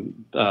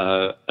from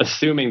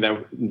assuming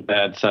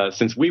that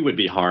since we would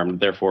be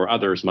harmed, therefore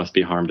others must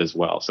be harmed as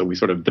well. So we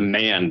sort of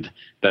demand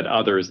that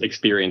others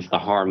experience the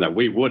harm that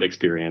we would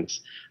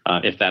experience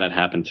if that had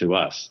happened to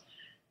us.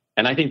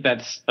 And I think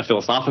that's a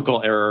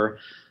philosophical error.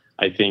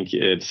 I think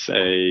it's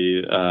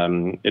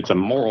a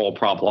moral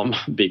problem,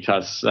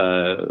 because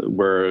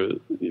we're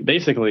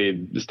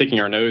basically sticking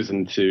our nose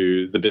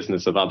into the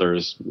business of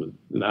others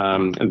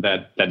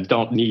that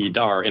don't need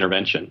our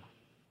intervention.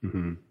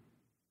 Mm-hmm.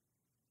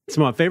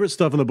 Some of my favorite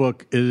stuff in the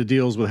book is it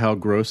deals with how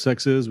gross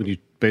sex is when you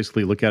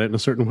basically look at it in a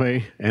certain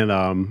way,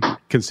 and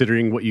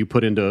considering what we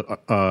put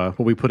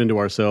into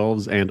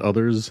ourselves and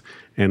others,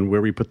 and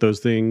where we put those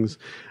things,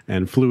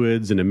 and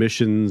fluids and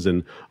emissions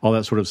and all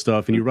that sort of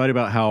stuff. And you write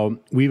about how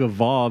we've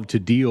evolved to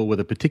deal with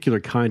a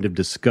particular kind of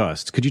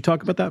disgust. Could you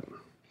talk about that?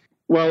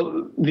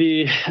 Well,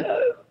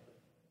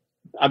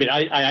 I mean,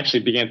 I actually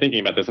began thinking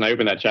about this, and I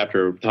opened that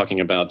chapter talking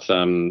about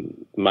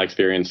my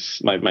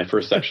experience. My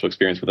first sexual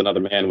experience with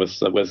another man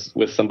was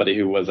with somebody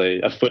who was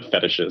a foot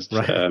fetishist.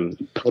 Right. A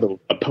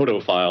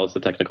podophile is the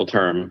technical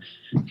term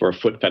for a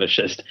foot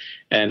fetishist.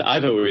 And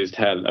I've always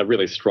had a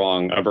really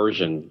strong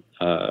aversion,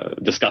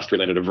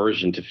 disgust-related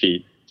aversion to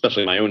feet,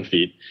 especially my own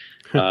feet.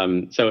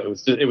 So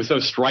it was so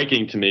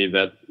striking to me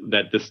that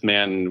this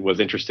man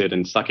was interested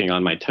in sucking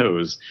on my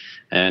toes,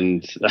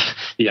 and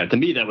to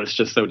me that was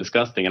just so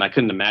disgusting, and I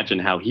couldn't imagine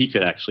how he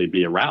could actually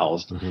be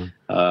aroused.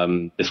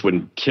 Mm-hmm. This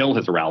wouldn't kill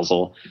his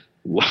arousal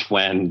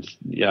when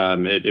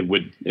it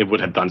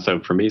would have done so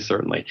for me,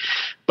 certainly.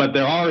 But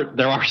there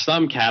are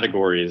some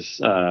categories,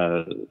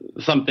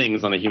 some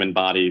things on the human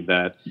body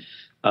that,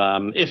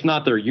 if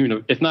not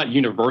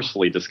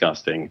universally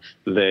disgusting,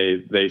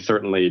 they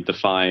certainly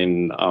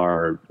define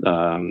our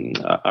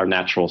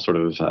natural sort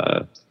of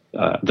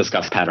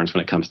disgust patterns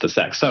when it comes to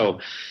sex. So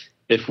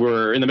if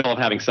we're in the middle of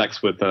having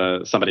sex with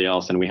somebody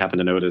else and we happen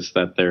to notice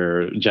that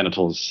their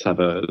genitals have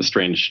a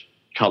strange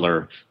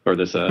color, or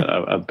there's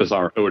a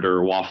bizarre odor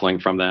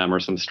waffling from them, or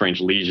some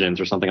strange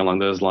lesions or something along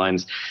those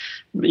lines,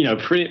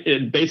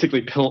 it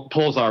basically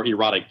pulls our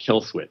erotic kill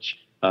switch.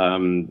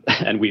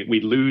 And we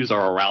lose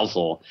our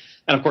arousal.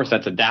 And of course,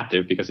 that's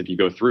adaptive, because if you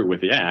go through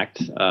with the act,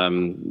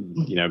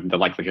 the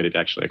likelihood of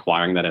actually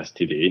acquiring that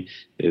STD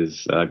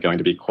is going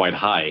to be quite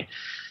high.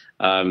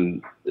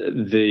 Some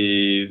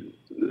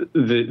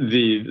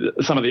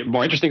of the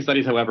more interesting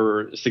studies,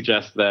 however,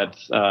 suggest that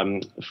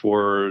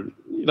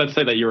let's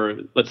say that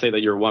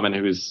you're a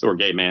woman or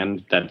gay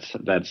man that's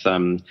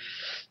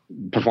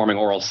performing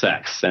oral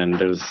sex, and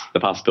there's the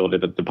possibility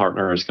that the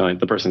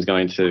person's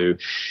going to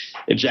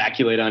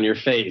ejaculate on your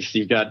face.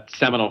 You've got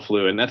seminal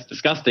fluid, and that's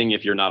disgusting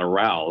if you're not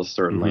aroused,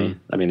 certainly.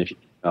 Mm-hmm. I mean, if you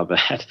know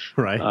that.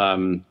 Right.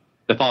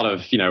 The thought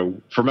of,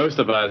 for most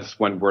of us,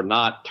 when we're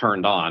not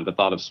turned on, the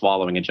thought of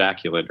swallowing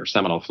ejaculate or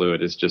seminal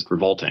fluid is just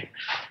revolting,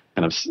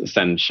 kind of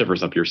send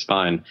shivers up your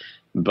spine.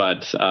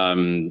 But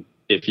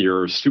if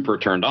you're super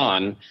turned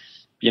on,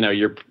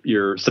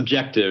 your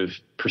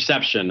subjective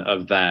perception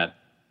of that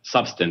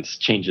substance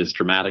changes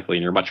dramatically,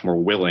 and you're much more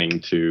willing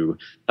to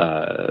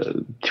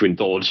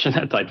indulge in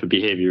that type of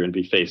behavior and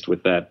be faced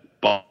with that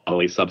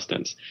bodily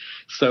substance.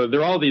 So there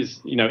are all these,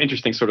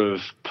 interesting sort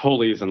of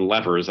pulleys and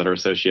levers that are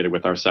associated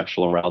with our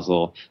sexual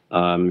arousal,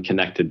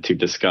 connected to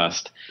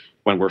disgust.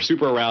 When we're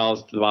super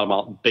aroused, the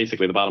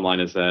bottom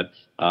line is that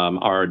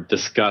our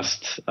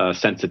disgust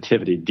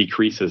sensitivity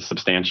decreases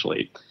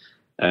substantially,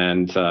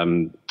 and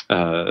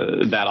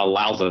that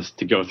allows us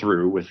to go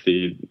through with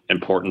the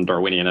important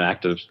Darwinian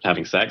act of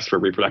having sex for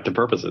reproductive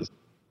purposes.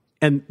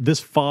 And this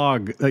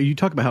fog, you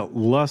talk about how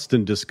lust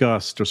and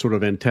disgust are sort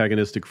of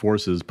antagonistic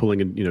forces pulling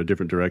in,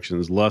 different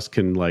directions. Lust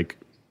can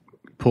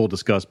pull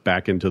disgust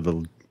back into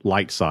the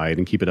light side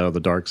and keep it out of the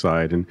dark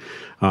side. And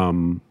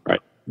right.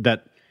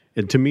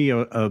 And to me,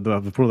 one of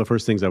the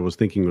first things I was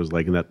thinking was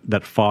in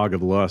that fog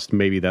of lust,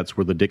 maybe that's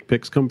where the dick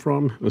pics come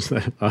from. Was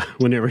that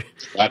whenever?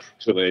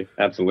 Absolutely.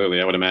 I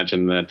would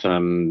imagine that,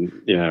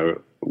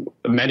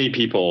 many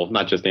people,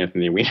 not just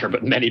Anthony Weiner,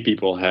 but many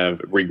people have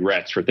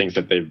regrets for things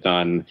that they've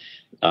done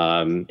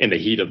in the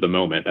heat of the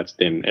moment. That's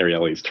Dan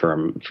Ariely's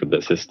term for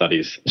this. His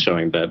studies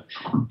showing that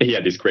he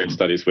had these great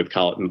studies with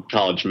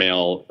college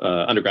male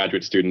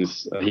undergraduate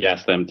students. He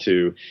asked them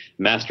to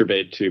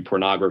masturbate to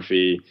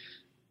pornography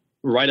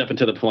right up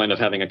until the point of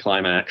having a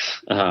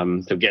climax,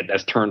 to get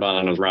as turned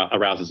on and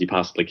aroused as he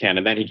possibly can.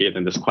 And then he gave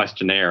them this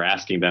questionnaire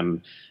asking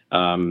them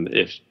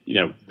if,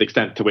 the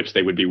extent to which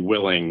they would be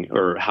willing,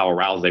 or how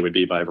aroused they would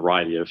be by a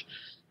variety of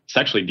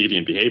sexually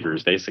deviant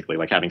behaviors, basically,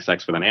 like having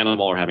sex with an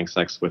animal, or having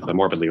sex with a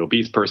morbidly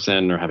obese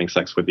person, or having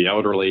sex with the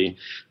elderly,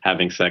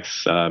 having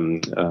sex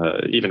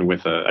even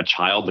with a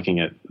child, looking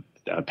at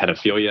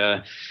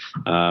pedophilia,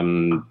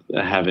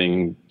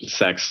 having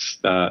sex,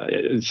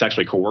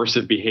 sexually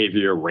coercive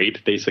behavior,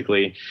 rape,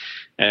 basically.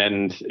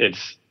 And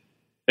it's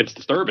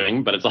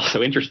disturbing, but it's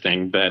also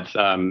interesting that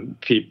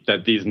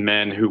that these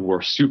men who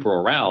were super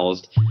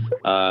aroused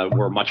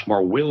were much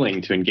more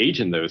willing to engage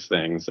in those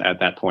things at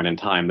that point in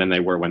time than they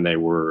were when they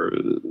were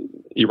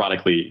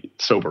erotically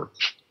sober.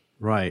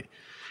 Right.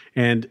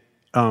 And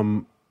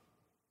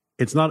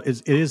it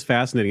is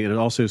fascinating, and it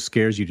also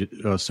scares you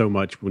so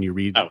much when you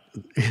read. Oh,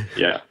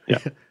 yeah.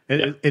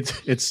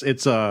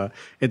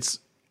 It's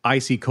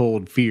icy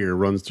cold fear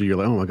runs through your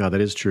life. Oh my God,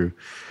 that is true.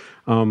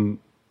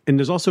 And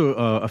there's also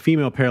a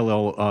female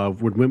parallel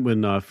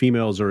when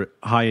females are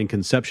high in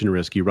conception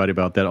risk. You write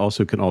about that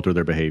also can alter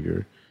their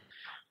behavior.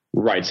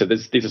 Right. So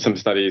these are some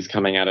studies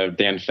coming out of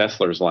Dan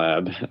Fessler's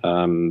lab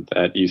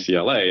at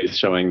UCLA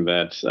showing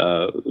that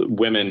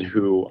women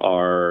who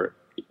are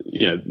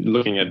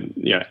looking at,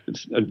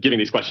 giving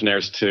these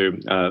questionnaires to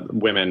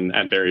women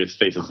at various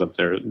phases of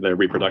their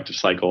reproductive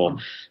cycle,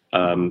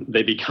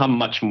 they become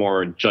much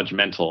more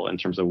judgmental in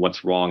terms of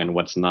what's wrong and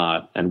what's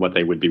not, and what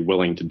they would be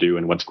willing to do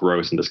and what's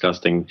gross and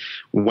disgusting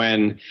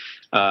when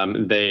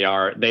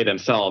they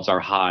themselves are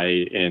high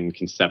in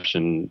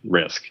conception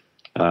risk.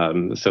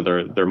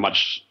 So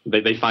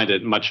they find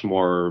it much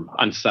more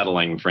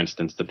unsettling, for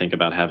instance, to think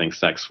about having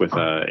sex with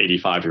a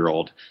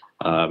 85-year-old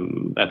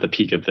at the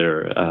peak of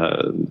their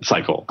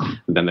cycle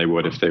than they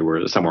would if they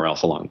were somewhere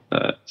else on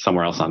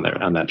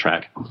that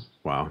track.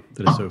 Wow,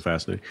 that is so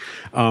fascinating.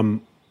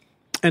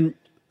 And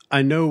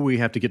I know we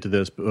have to get to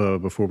this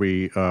before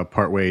we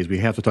part ways. We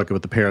have to talk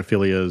about the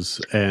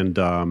paraphilias,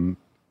 and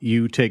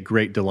you take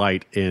great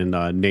delight in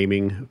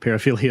naming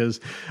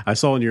paraphilias. I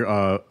saw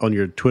on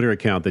your Twitter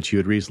account that you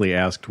had recently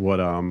asked what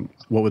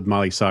would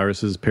Miley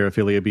Cyrus's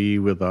paraphilia be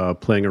with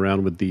playing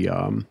around with the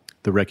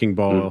wrecking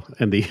ball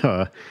and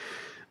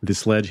the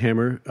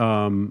sledgehammer.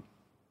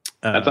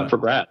 That's up for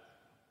grabs.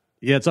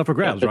 Yeah, it's up for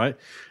grabs, right?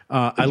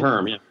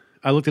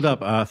 I looked it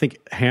up. I think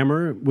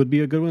hammer would be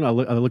a good one. I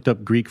looked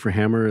up Greek for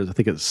hammer. I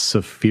think it's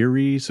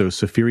Saphiri, so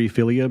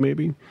Saphiriphilia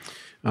maybe.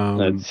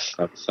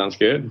 That sounds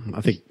good.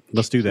 I think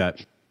let's do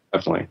that.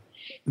 Definitely.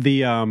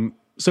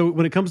 So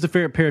when it comes to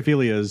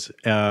paraphilias,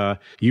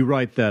 you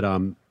write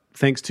that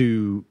thanks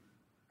to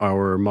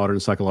our modern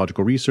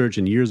psychological research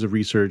and years of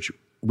research,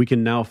 we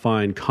can now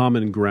find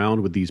common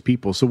ground with these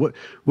people. So what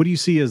do you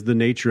see as the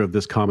nature of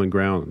this common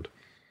ground?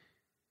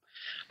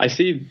 I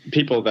see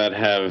people that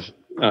have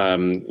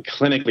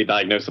clinically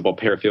diagnosable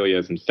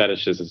paraphilias and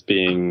fetishes as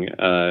being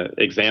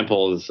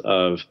examples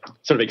of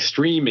sort of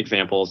extreme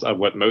examples of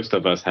what most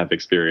of us have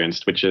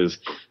experienced, which is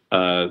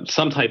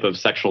some type of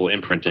sexual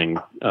imprinting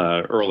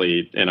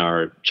early in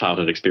our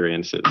childhood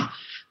experiences.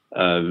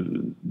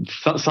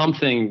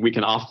 Something we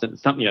can often,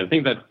 I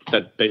think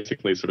that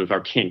basically sort of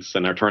our kinks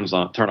and our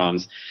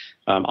turn-ons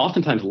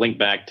oftentimes link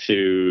back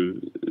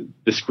to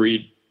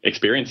discrete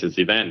experiences,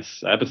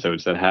 events,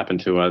 episodes that happen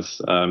to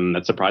us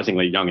at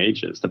surprisingly young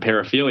ages. The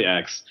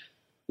paraphiliacs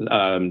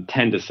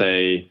tend to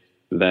say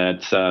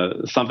that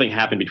something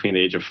happened between the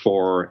age of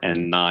 4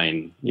 and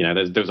 9.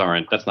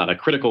 That's not a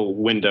critical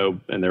window,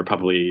 and they're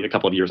probably a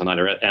couple of years on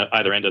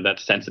either end of that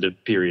sensitive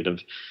period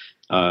of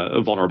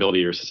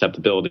vulnerability or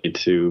susceptibility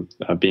to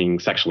being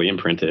sexually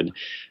imprinted.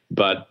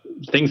 But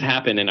things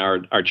happen in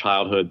our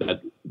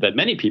childhood that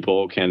many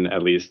people can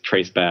at least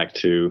trace back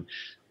to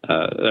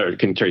or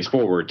can trace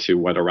forward to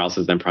what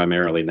arouses them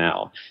primarily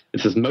now.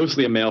 This is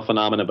mostly a male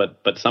phenomenon,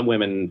 but some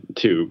women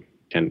too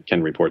can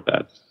report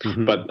that.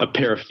 Mm-hmm. But a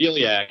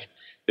paraphiliac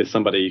is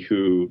somebody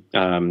who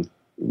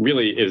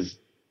really is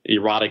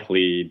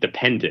erotically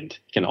dependent,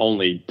 can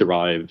only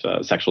derive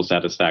sexual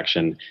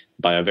satisfaction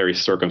by a very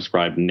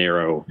circumscribed,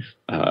 narrow,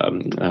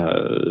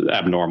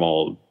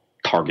 abnormal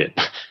target,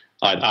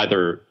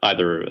 either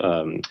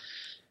an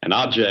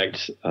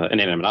object, an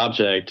inanimate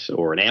object,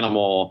 or an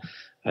animal,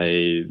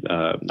 a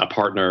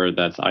partner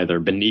that's either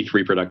beneath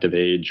reproductive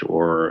age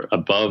or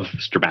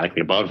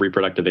dramatically above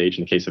reproductive age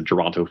in the case of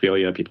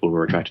gerontophilia, people who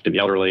are attracted to the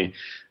elderly,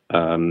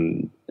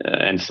 and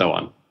so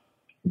on.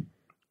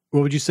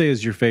 What would you say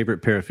is your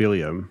favorite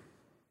paraphilia?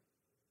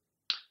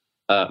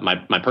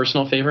 My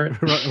personal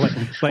favorite?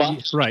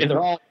 Right. They're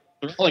all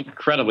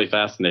incredibly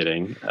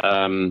fascinating.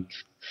 And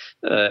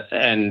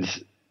by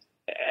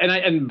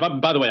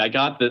the way, I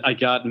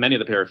got many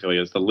of the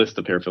paraphilias, the list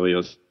of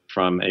paraphilias,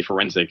 from a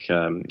forensic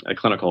a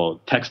clinical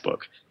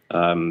textbook.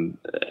 And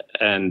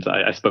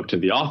I spoke to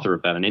the author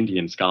of that, an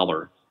Indian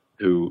scholar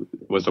who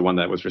was the one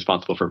that was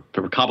responsible for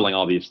cobbling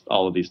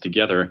all of these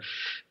together.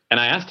 And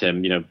I asked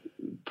him,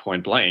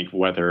 point blank,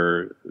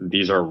 whether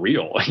these are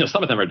real.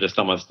 Some of them are just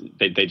almost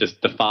they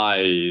just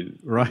defy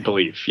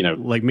belief.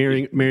 Like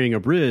marrying a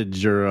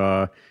bridge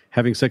or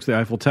having sex with the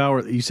Eiffel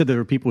Tower. You said there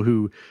are people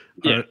who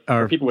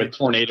are people with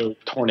tornado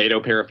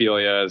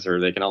paraphilias,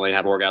 or they can only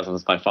have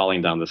orgasms by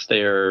falling down the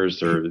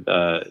stairs, or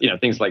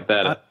things like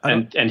that.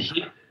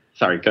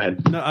 Sorry, go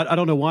ahead. No, I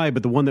don't know why,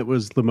 but the one that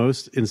was the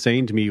most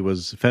insane to me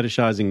was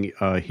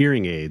fetishizing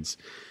hearing aids.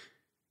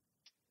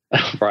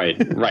 Right.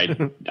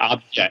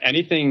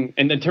 Anything,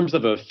 and in terms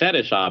of a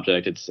fetish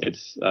object,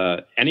 it's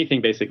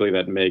anything basically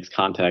that makes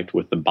contact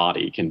with the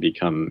body can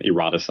become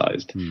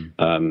eroticized.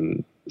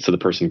 So the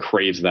person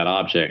craves that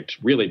object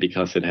really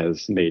because it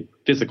has made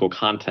physical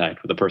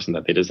contact with the person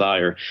that they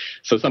desire.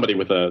 So somebody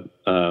with a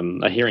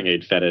hearing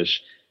aid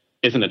fetish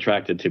isn't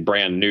attracted to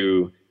brand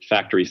new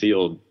factory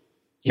sealed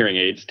hearing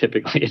aids.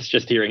 Typically, it's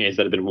just hearing aids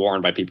that have been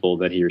worn by people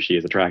that he or she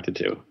is attracted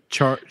to.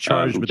 Charged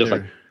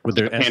with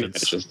their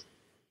essence.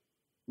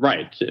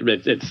 Right.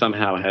 It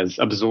somehow has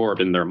absorbed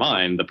in their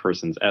mind the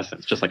person's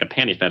essence. Just like a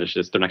panty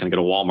fetishist, they're not going to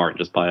go to Walmart and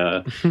just buy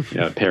a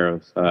pair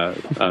of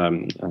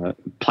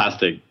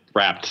plastic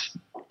wrapped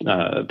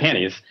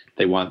panties.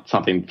 They want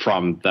something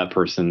from that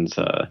person's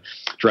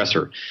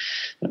dresser.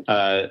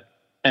 So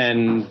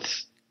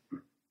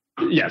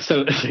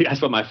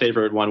that's what my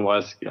favorite one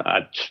was.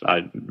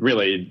 I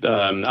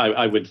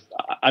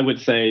would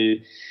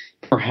say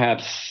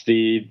perhaps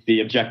the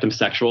objectum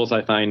sexuals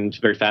I find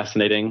very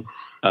fascinating.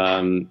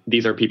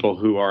 These are people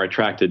who are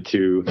attracted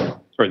to,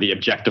 or the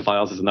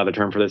objectophiles is another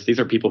term for this. These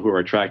are people who are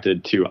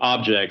attracted to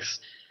objects,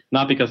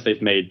 not because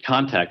they've made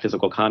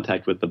physical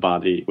contact with the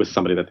body, with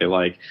somebody that they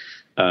like,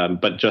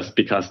 but just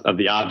because of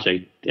the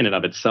object in and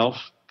of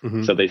itself.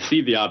 Mm-hmm. So they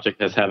see the object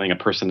as having a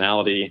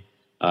personality,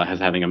 as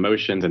having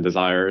emotions and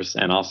desires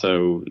and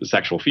also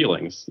sexual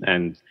feelings.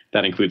 And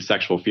that includes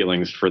sexual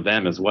feelings for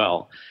them as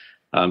well.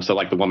 So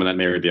like the woman that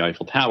married the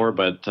Eiffel Tower,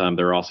 but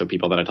there are also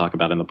people that I talk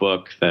about in the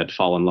book that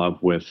fall in love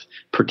with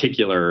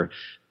particular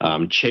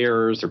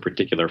chairs or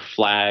particular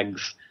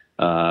flags,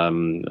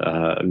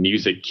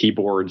 music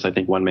keyboards. I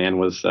think one man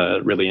was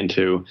really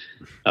into,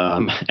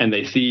 and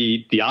they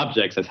see the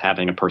objects as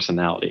having a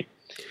personality,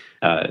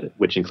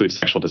 which includes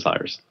sexual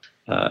desires.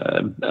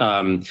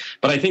 But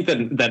I think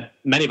that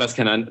many of us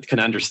can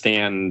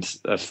understand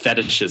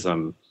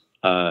fetishism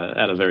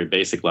at a very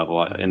basic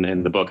level.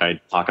 In the book, I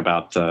talk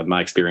about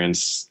my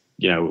experience.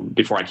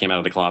 Before I came out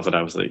of the closet,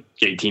 I was a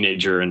gay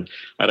teenager, and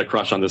I had a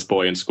crush on this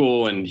boy in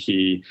school, and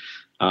he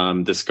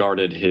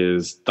discarded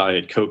his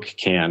Diet Coke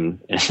can,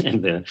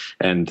 and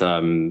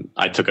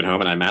I took it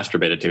home and I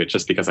masturbated to it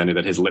just because I knew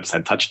that his lips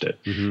had touched it.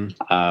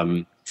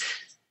 Mm-hmm.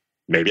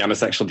 Maybe I am a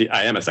sexual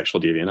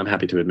deviant. I'm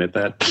happy to admit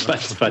that,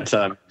 but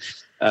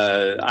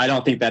I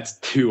don't think that's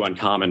too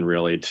uncommon,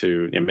 really.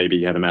 To maybe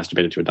you haven't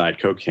masturbated to a Diet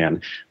Coke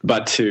can,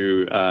 but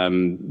to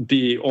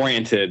be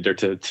oriented or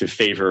to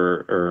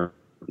favor or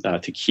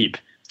to keep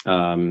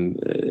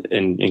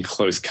in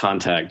close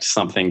contact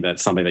something that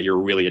somebody that you're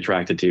really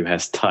attracted to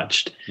has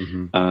touched,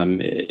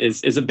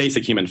 is a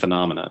basic human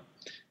phenomena.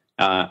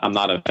 I'm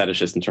not a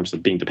fetishist in terms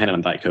of being dependent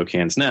on Diet Coke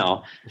cans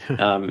now.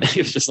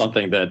 It's just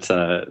something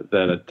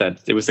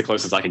that it was the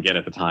closest I could get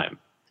at the time.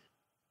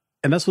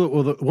 And that's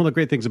one of the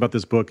great things about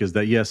this book is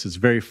that, yes, it's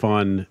very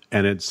fun,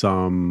 and it's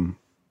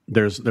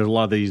there's a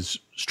lot of these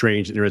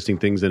strange, interesting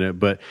things in it.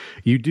 But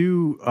you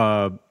do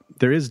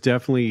there is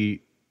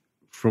definitely,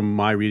 from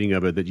my reading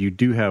of it, that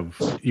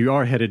you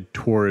are headed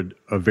toward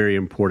a very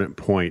important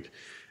point,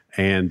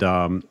 and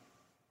I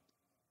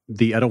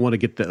don't want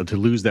to to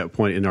lose that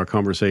point in our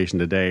conversation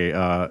today.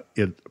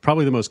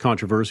 Probably the most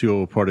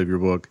controversial part of your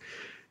book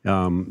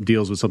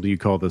deals with something you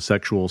call the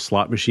sexual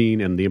slot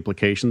machine and the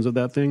implications of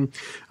that thing.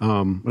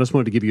 I just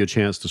wanted to give you a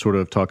chance to sort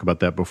of talk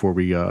about that before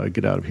we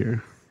get out of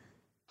here.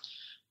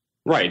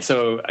 Right.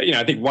 So,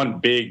 I think one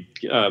big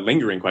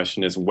lingering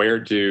question is, where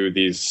do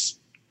these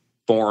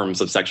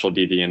forms of sexual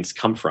deviance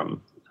come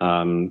from?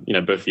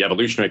 Both the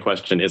evolutionary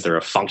question, is there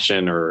a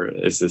function, or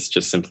is this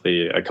just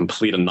simply a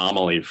complete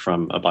anomaly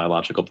from a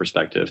biological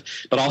perspective?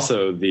 But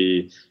also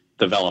the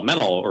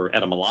developmental or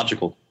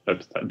etymological,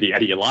 the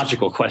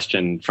etiological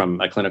question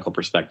from a clinical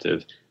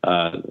perspective.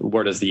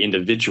 Where does the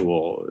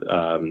individual,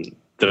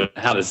 where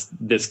does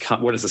this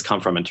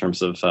come from in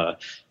terms of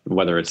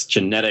whether it's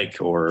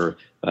genetic or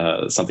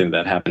something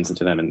that happens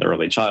to them in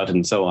early childhood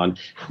and so on?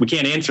 We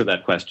can't answer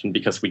that question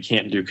because we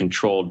can't do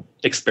controlled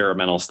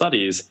experimental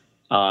studies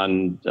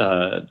on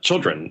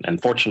children,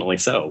 and fortunately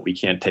so. We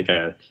can't take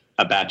a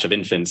batch of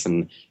infants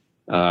and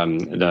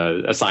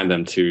assign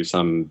them to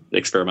some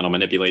experimental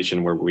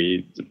manipulation where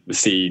we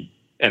see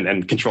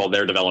and control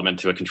their development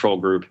to a control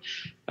group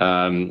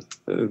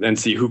and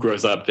see who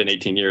grows up in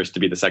 18 years to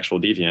be the sexual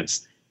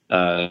deviants.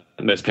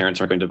 Most parents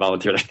aren't going to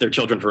volunteer their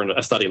children for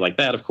a study like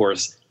that, of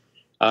course.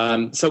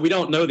 So we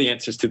don't know the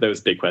answers to those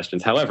big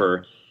questions.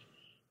 However,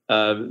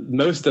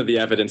 most of the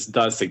evidence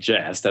does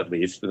suggest, at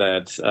least,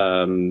 that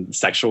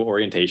sexual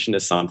orientation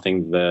is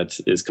something that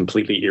is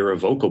completely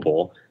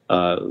irrevocable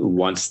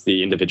once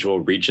the individual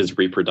reaches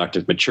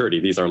reproductive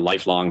maturity. These are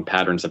lifelong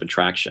patterns of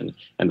attraction.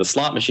 And the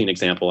slot machine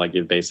example I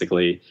give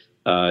basically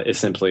is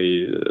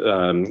simply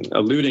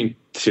alluding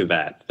to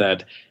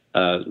that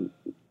as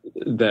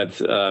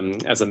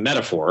a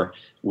metaphor,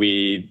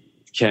 we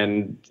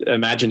can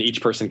imagine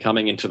each person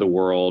coming into the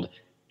world,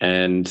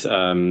 and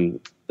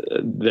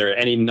there are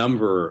any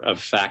number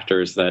of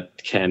factors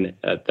that can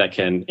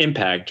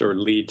impact or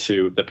lead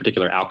to the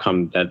particular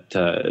outcome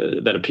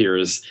that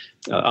appears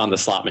on the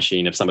slot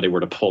machine if somebody were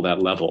to pull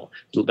that lever.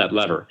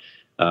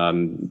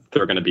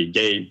 They're going to be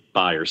gay,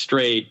 bi, or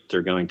straight.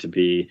 They're going to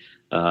be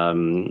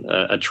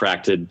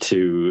attracted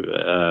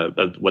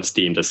to what's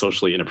deemed a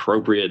socially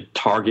inappropriate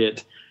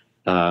target.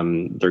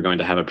 They're going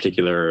to have a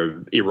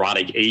particular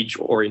erotic age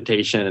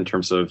orientation in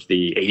terms of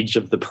the age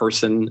of the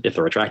person, if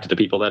they're attracted to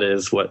people, that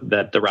is,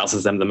 that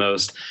arouses them the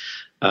most,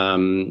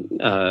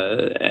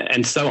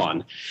 and so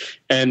on.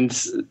 And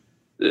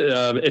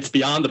it's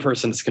beyond the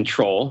person's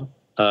control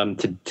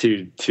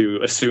to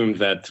assume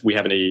that we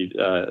have any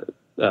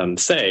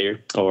say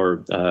or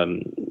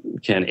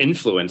can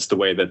influence the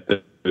way that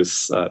the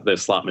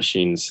slot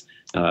machines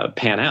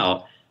pan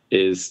out.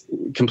 Is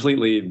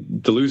completely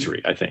delusory,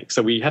 I think.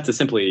 So we have to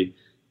simply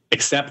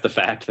accept the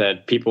fact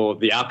that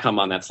the outcome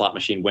on that slot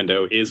machine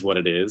window is what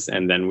it is,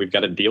 and then we've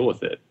got to deal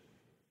with it.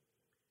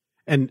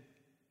 And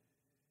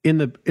in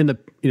the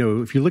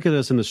if you look at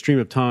us in the stream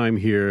of time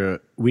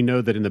here, we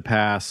know that in the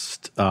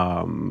past,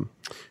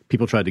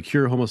 people tried to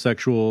cure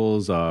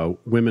homosexuals.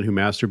 Women who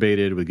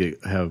masturbated would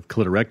have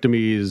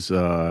clitorectomies.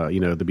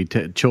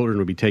 Children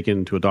would be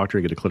taken to a doctor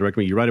and get a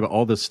clitorectomy. You write about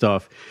all this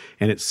stuff,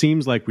 and it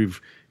seems like we've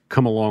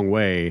come a long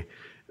way,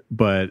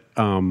 but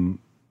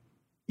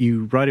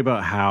you write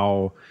about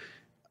how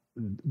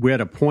we're at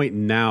a point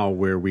now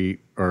where we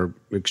are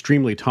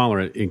extremely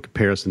tolerant in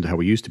comparison to how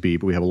we used to be,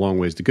 but we have a long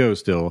ways to go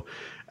still.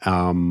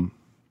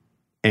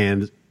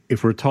 And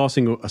if we're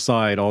tossing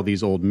aside all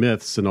these old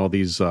myths and all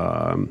these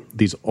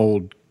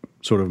old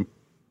sort of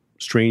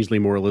strangely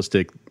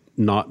moralistic,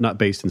 not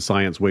based in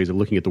science ways of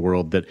looking at the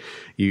world that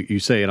you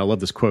say, and I love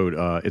this quote,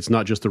 it's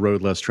not just the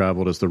road less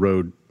traveled, it's the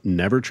road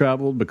never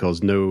traveled,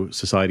 because no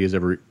society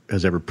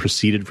has ever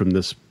proceeded from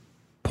this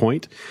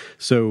point.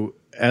 So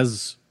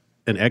as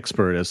an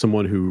expert, as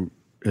someone who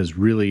has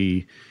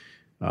really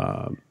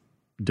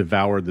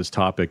devoured this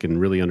topic and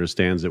really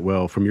understands it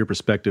well, from your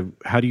perspective,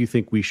 how do you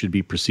think we should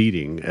be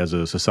proceeding as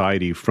a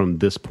society from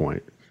this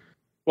point?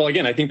 Well,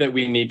 again, I think that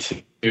we need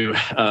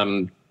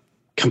to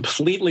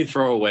completely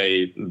throw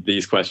away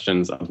these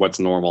questions of what's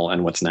normal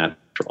and what's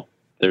natural.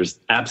 There's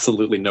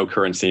absolutely no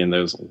currency in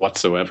those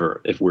whatsoever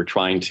if we're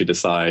trying to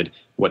decide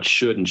what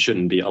should and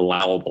shouldn't be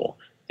allowable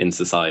in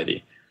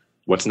society.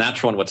 What's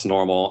natural and what's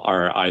normal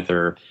are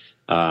either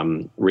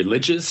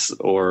religious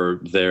or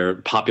their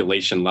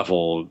population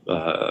level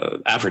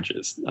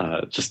averages,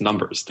 just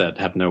numbers that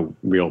have no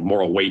real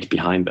moral weight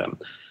behind them.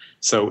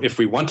 So if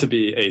we want to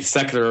be a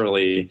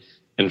secularly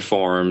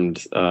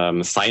informed,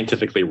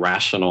 scientifically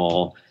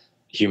rational,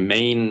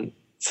 humane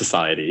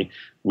society,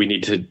 we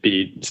need to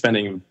be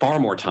spending far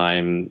more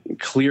time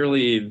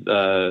clearly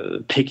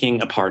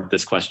picking apart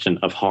this question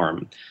of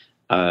harm.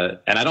 And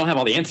I don't have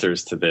all the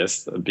answers to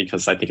this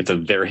because I think it's a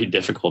very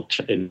difficult,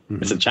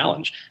 it's a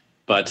challenge.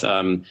 But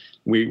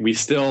we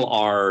still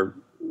are,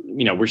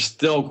 we're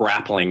still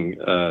grappling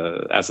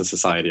as a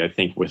society, I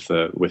think, with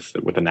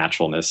the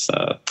naturalness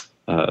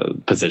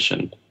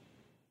position.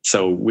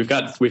 So we've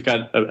got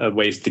a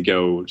ways to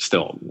go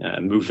still.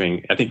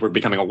 Moving, I think we're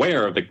becoming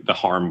aware of the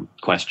harm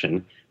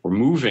question. We're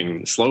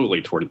moving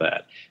slowly toward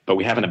that, but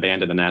we haven't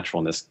abandoned the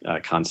naturalness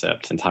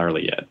concept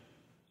entirely yet.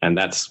 And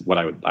that's what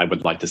I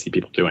would like to see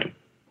people doing.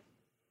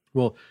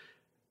 Well,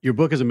 your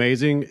book is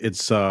amazing.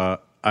 It's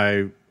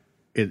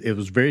it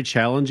was very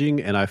challenging,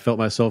 and I felt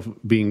myself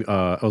being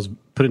I was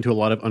put into a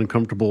lot of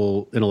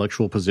uncomfortable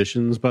intellectual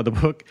positions by the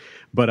book,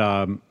 but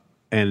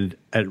and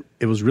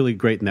it was really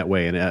great in that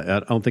way. And I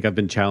don't think I've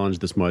been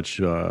challenged this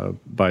much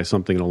by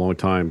something in a long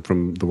time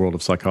from the world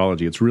of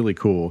psychology. It's really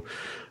cool,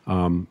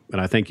 and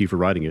I thank you for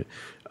writing it.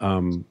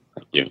 Thank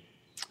you.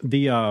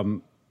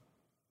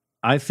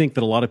 I think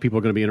that a lot of people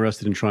are going to be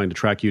interested in trying to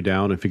track you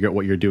down and figure out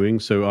what you're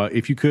doing. So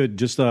if you could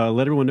just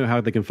let everyone know how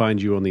they can find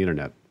you on the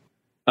internet.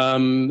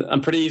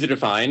 I'm pretty easy to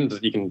find.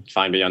 You can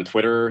find me on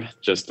Twitter,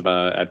 just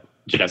at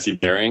Jesse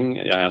Bering.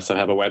 I also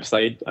have a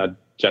website,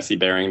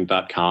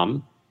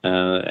 jessebering.com.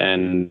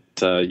 And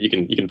you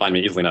can find me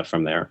easily enough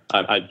from there.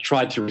 I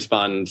try to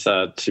respond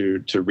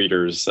to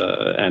readers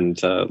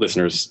and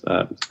listeners'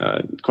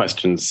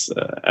 questions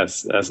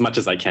as much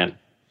as I can.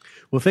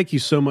 Well, thank you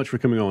so much for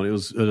coming on. It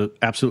was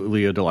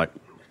absolutely a delight.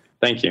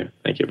 Thank you.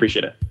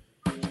 Appreciate it.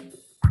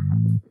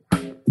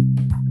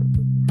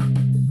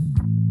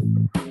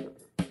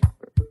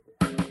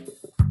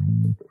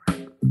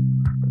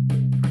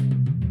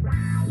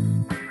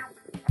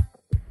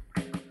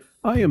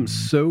 I am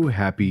so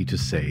happy to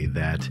say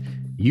that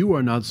You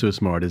Are Not So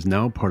Smart is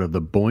now part of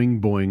the Boing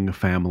Boing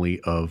family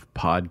of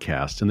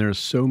podcasts. And there are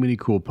so many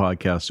cool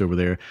podcasts over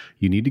there.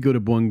 You need to go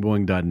to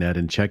boingboing.net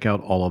and check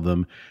out all of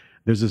them.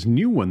 There's this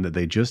new one that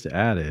they just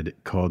added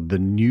called The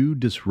New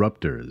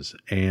Disruptors.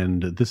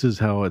 And this is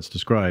how it's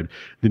described.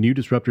 The New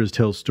Disruptors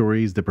tell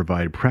stories that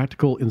provide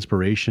practical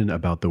inspiration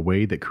about the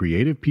way that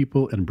creative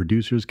people and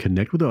producers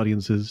connect with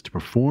audiences to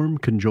perform,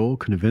 cajole,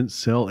 convince,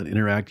 sell, and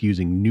interact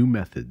using new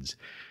methods.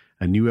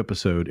 A new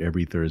episode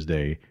every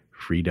Thursday.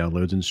 Free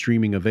downloads and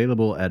streaming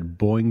available at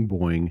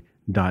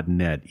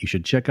boingboing.net. You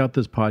should check out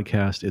this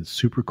podcast. It's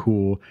super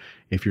cool.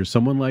 If you're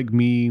someone like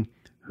me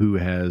who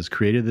has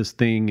created this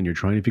thing and you're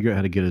trying to figure out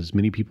how to get as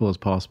many people as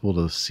possible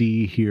to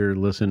see, hear,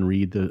 listen,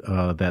 read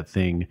that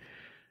thing,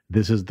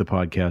 this is the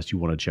podcast you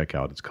want to check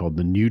out. It's called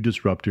The New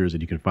Disruptors,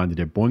 and you can find it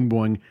at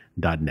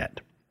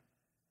boingboing.net.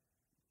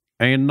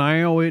 And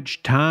now it's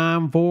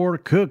time for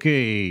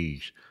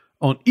cookies.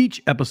 On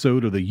each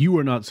episode of the You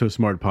Are Not So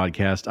Smart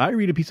podcast, I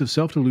read a piece of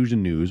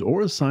self-delusion news or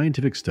a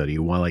scientific study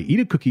while I eat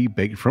a cookie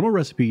baked from a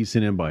recipe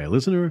sent in by a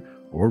listener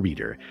or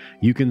reader.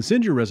 You can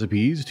send your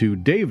recipes to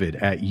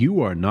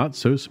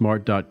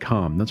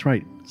david@youarenotsosmart.com. That's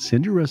right,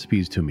 send your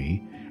recipes to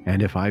me,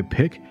 and if I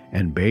pick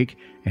and bake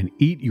and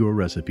eat your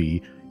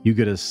recipe, you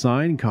get a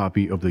signed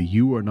copy of the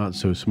You Are Not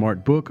So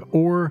Smart book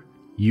or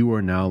You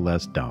Are Now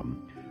Less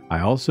Dumb. I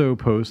also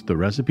post the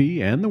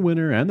recipe and the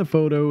winner and the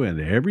photo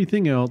and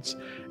everything else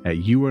at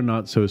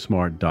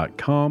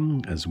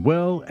youarenotsosmart.com, as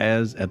well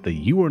as at the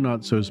You Are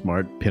Not So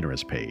Smart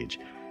Pinterest page.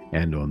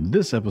 And on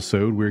this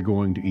episode, we're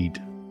going to eat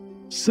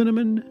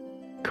cinnamon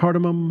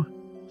cardamom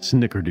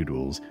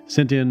snickerdoodles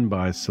sent in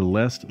by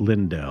Celeste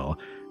Lindell.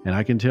 And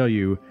I can tell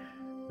you,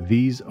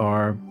 these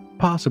are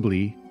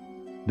possibly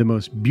the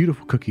most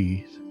beautiful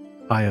cookies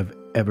I have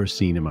ever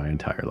seen in my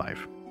entire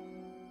life.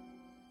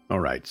 All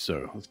right,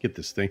 so let's get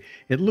this thing.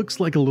 It looks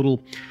like a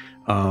little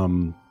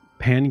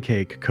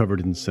pancake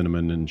covered in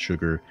cinnamon and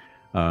sugar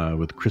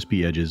with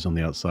crispy edges on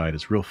the outside.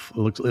 It's real.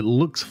 It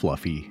looks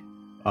fluffy,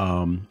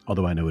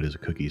 although I know it is a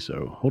cookie.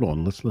 So hold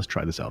on, let's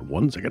try this out.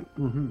 1 second.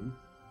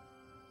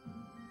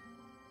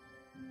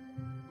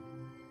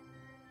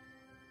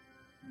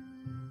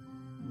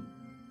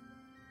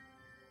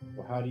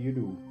 Well, how do you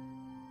do?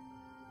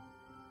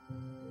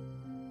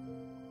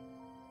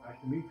 Nice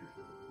to meet you,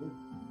 sir.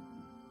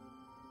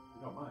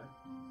 You don't mind.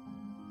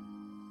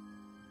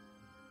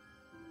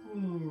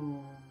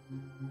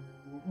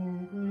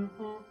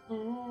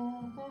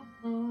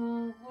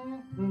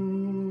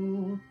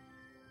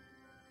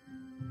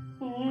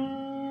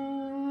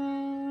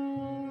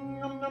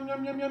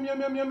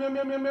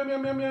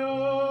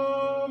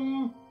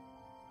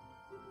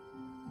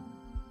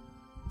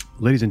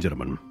 Ladies and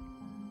gentlemen,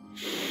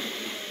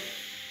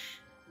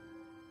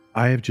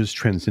 I have just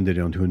transcended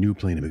onto a new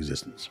plane of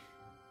existence.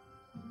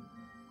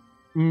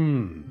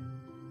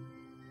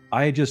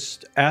 I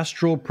just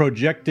astral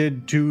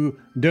projected to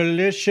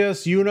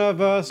delicious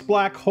universe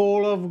black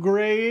hole of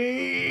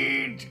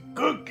great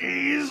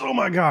cookies. Oh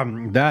my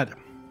God. That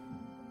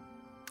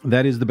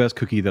is the best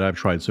cookie that I've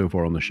tried so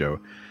far on the show.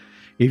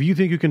 If you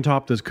think you can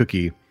top this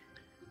cookie,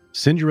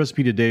 send your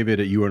recipe to David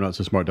at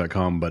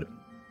youarenotsosmart.com. But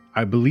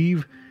I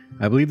believe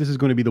this is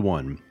going to be the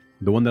one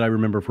that I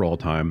remember for all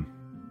time.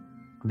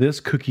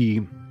 This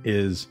cookie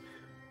is,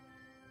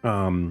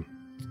 let me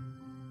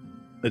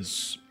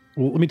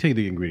tell you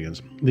the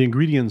ingredients. The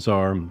ingredients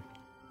are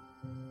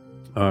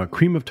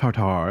cream of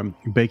tartar,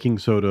 baking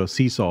soda,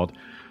 sea salt,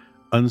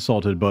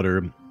 unsalted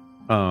butter,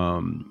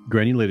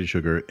 granulated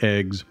sugar,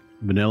 eggs,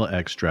 vanilla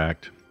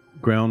extract,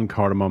 ground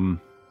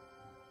cardamom,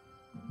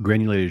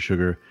 granulated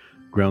sugar,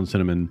 ground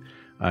cinnamon.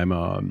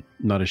 I'm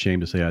not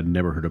ashamed to say I'd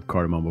never heard of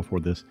cardamom before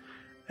this.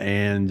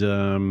 And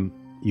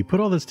you put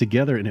all this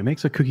together and it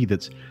makes a cookie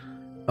that's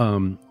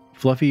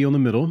fluffy on the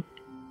middle,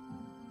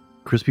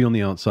 crispy on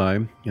the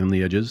outside and on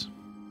the edges.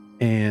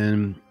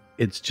 And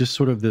it's just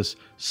sort of this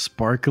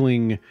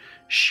sparkling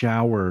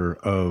shower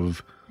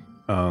of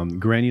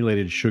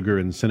granulated sugar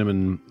and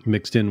cinnamon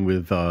mixed in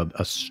with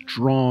a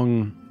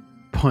strong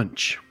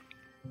punch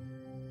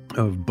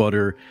of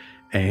butter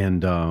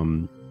and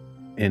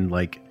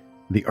like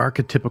the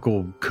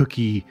archetypical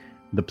cookie,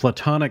 the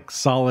platonic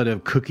solid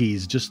of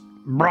cookies, just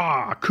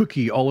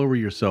cookie all over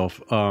yourself.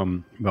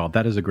 Well,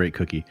 that is a great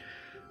cookie.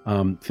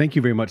 Thank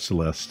you very much,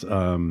 Celeste.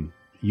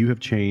 You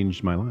have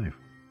changed my life.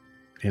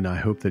 And I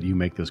hope that you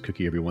make this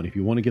cookie, everyone. If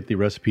you want to get the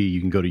recipe,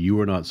 you can go to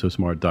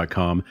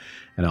youarenotsosmart.com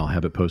and I'll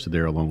have it posted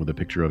there along with a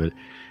picture of it.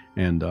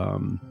 And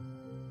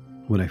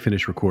when I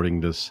finish recording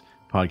this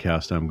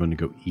podcast, I'm going to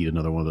go eat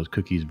another one of those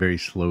cookies very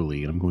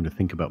slowly. And I'm going to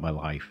think about my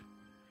life.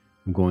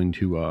 I'm going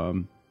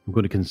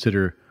to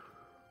consider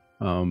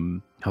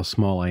how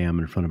small I am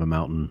in front of a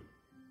mountain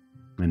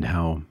and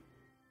how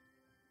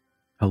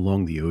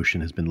long the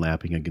ocean has been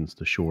lapping against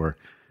the shore,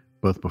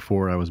 both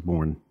before I was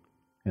born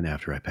and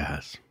after I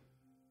pass.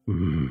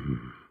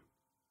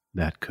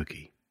 That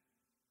cookie.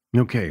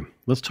 Okay,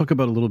 let's talk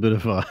about a little bit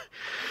of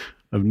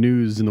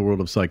news in the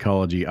world of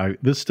psychology.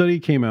 This study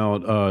came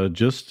out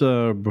just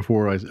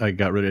before I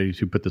got ready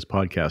to put this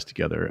podcast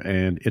together,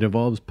 and it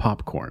involves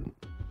popcorn.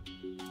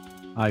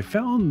 I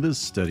found this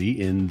study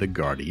in The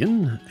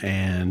Guardian,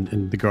 and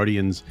in The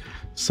Guardian's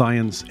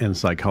science and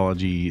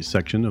psychology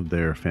section of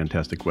their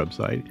fantastic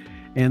website.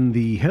 And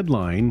the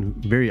headline,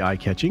 very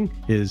eye-catching,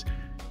 is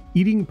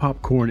 "Eating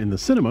popcorn in the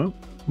cinema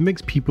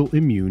makes people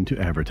immune to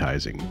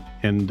advertising."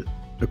 And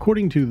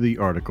according to the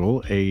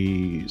article,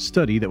 a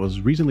study that was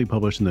recently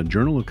published in the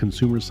Journal of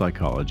Consumer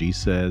Psychology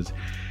says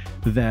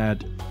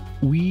that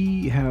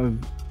we have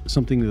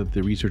something that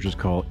the researchers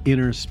call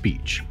inner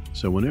speech.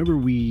 So whenever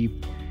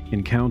we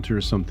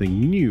encounter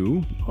something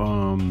new,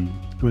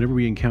 whenever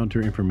we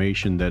encounter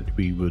information that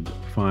we would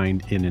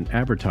find in an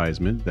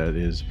advertisement that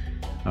is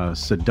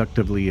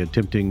seductively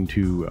attempting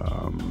to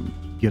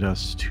get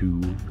us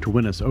to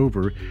win us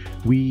over,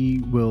 we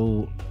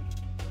will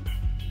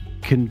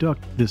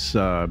conduct this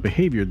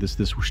behavior, this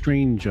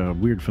strange,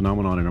 weird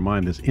phenomenon in our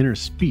mind, this inner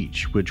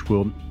speech, which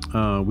we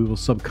will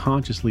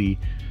subconsciously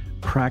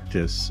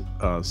practice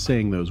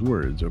saying those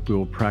words, or we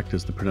will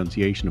practice the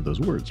pronunciation of those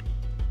words.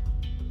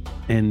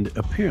 And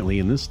apparently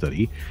in this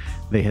study,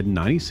 they had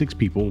 96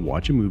 people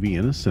watch a movie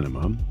in a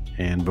cinema,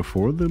 and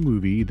before the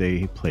movie,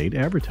 they played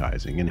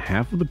advertising, and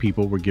half of the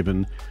people were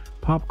given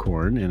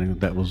popcorn,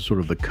 and that was sort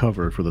of the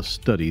cover for the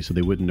study, so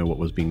they wouldn't know what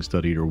was being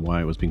studied or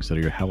why it was being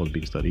studied or how it was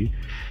being studied,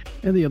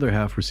 and the other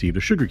half received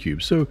a sugar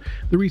cube. So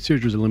the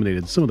researchers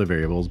eliminated some of the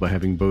variables by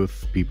having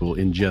both people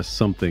ingest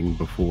something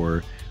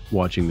before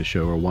watching the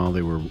show or while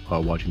they were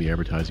watching the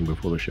advertising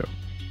before the show.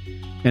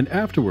 And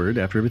afterward,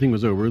 after everything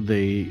was over,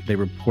 they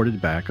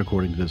reported back,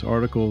 according to this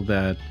article,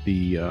 that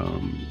the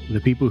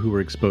people who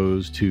were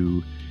exposed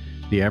to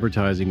the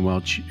advertising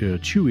while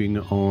chewing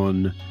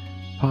on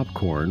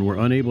popcorn were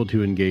unable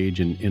to engage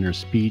in inner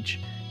speech,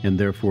 and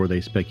therefore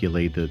they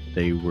speculate that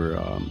they were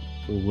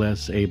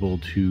less able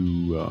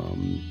to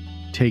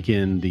take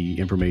in the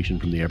information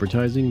from the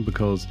advertising,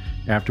 because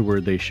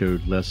afterward they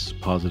showed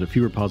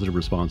fewer positive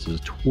responses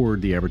toward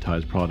the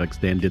advertised products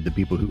than did the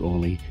people who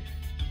only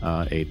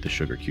ate the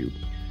sugar cube.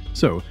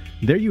 So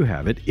there you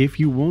have it. If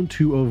you want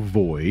to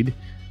avoid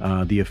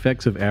the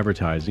effects of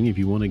advertising, if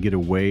you want to get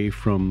away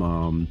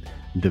from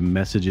the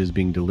messages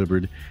being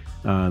delivered,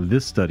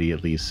 this study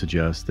at least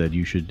suggests that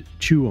you should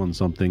chew on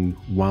something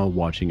while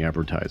watching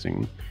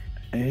advertising.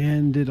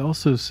 And it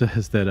also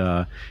says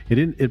that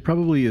it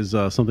probably is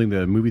something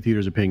that movie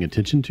theaters are paying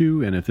attention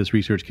to. And if this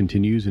research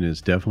continues and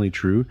is definitely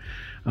true,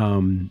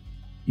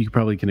 you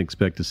probably can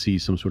expect to see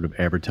some sort of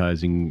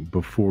advertising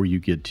before you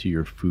get to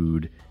your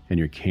food and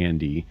your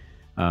candy.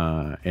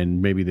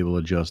 And maybe they will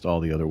adjust all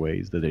the other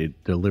ways that they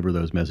deliver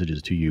those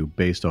messages to you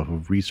based off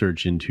of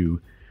research into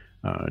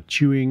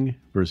chewing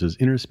versus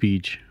inner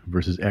speech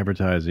versus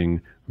advertising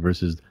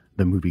versus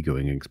the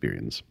movie-going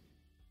experience.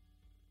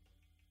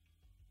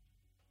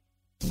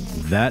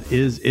 That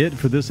is it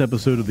for this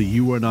episode of the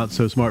You Are Not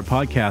So Smart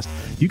podcast.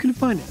 You can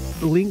find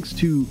links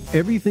to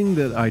everything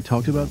that I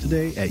talked about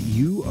today at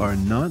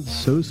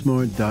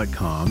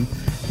youarenotsosmart.com.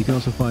 You can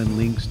also find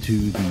links to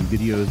the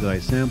videos that I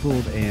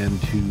sampled and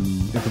to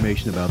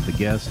information about the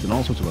guest and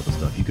all sorts of other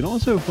stuff. You can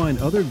also find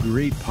other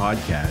great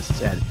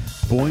podcasts at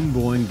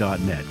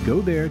boingboing.net.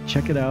 Go there,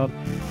 check it out.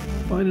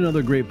 Find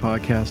another great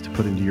podcast to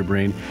put into your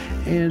brain.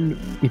 And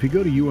if you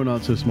go to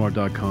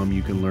youarenotsosmart.com,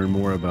 you can learn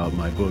more about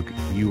my book,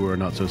 You Are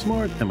Not So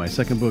Smart, and my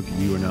second book,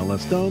 You Are Now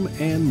Less Dumb,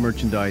 and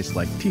merchandise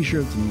like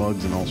t-shirts and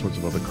mugs and all sorts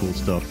of other cool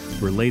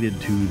stuff related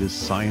to the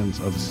science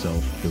of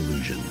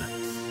self-delusion.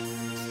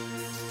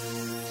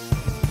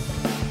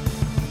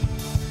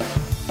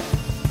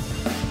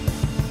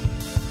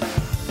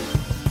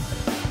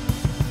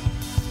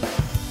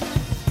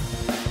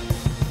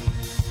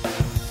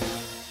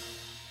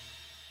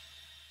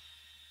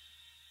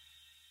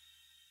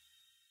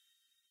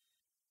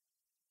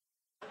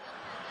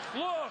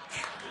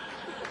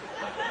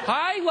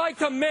 I like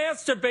to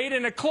masturbate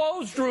in a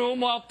closed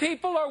room while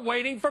people are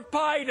waiting for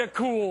pie to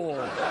cool.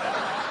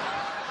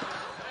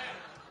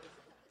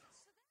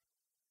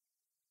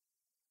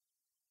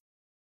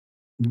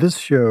 This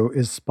show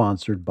is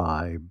sponsored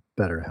by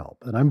BetterHelp,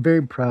 and I'm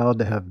very proud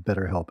to have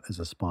BetterHelp as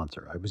a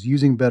sponsor. I was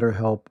using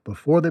BetterHelp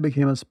before they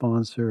became a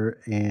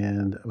sponsor,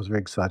 and I was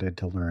very excited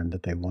to learn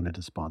that they wanted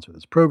to sponsor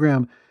this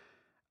program.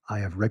 I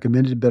have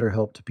recommended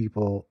BetterHelp to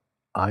people.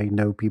 I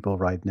know people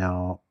right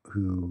now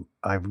who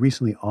I've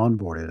recently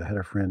onboarded. I had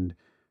a friend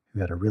who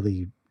had a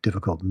really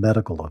difficult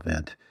medical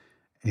event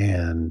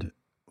and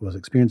was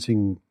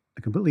experiencing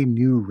a completely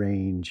new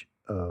range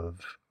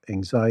of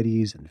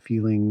anxieties and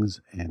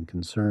feelings and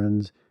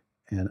concerns.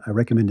 And I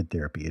recommended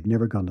therapy. I'd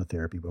never gone to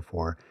therapy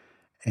before,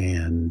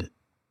 and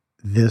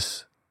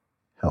this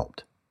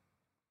helped.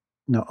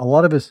 Now, a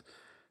lot of us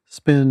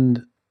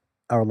spend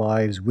our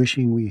lives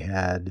wishing we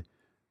had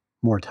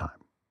more time.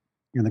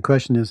 And the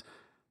question is,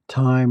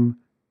 time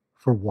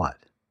for what?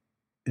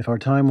 If our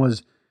time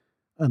was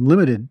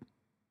unlimited,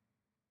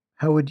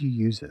 how would you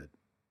use it?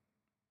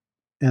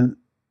 And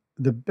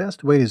the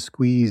best way to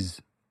squeeze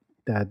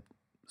that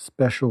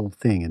special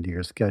thing into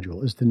your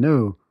schedule is to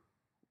know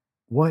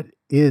what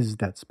is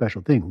that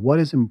special thing? What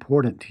is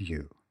important to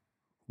you?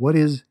 What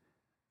is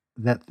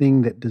that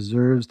thing that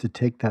deserves to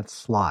take that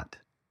slot,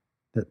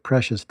 that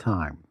precious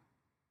time?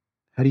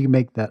 How do you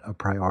make that a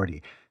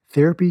priority?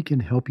 Therapy can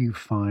help you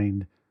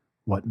find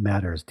what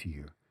matters to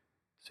you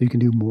so you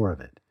can do more of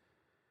it.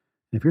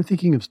 And if you're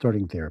thinking of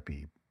starting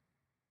therapy,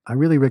 I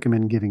really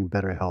recommend giving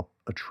BetterHelp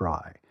a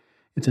try.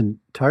 It's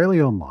entirely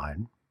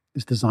online.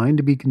 It's designed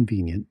to be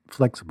convenient,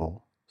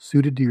 flexible,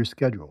 suited to your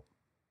schedule.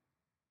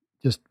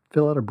 Just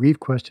fill out a brief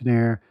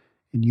questionnaire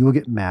and you will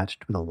get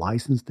matched with a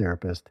licensed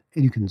therapist,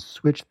 and you can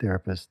switch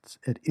therapists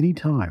at any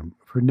time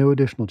for no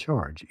additional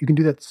charge. You can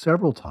do that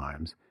several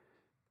times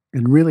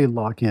and really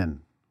lock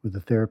in with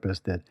a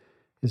therapist that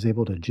is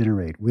able to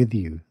generate with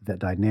you that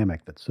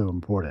dynamic that's so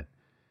important.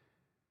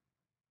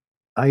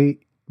 I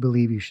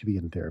believe you should be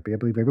in therapy. I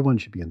believe everyone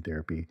should be in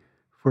therapy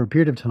for a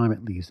period of time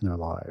at least in their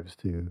lives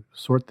to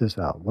sort this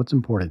out. What's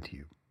important to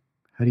you?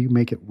 How do you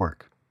make it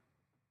work?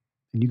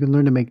 And you can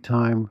learn to make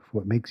time for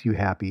what makes you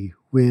happy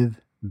with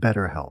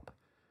BetterHelp.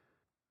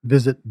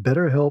 Visit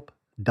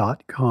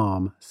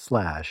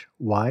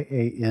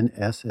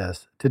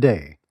betterhelp.com/YANSS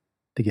today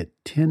to get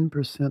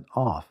 10%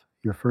 off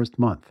your first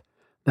month.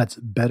 That's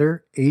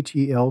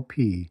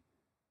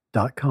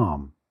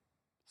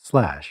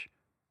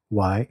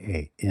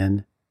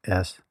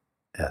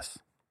betterhelp.com/YANSS.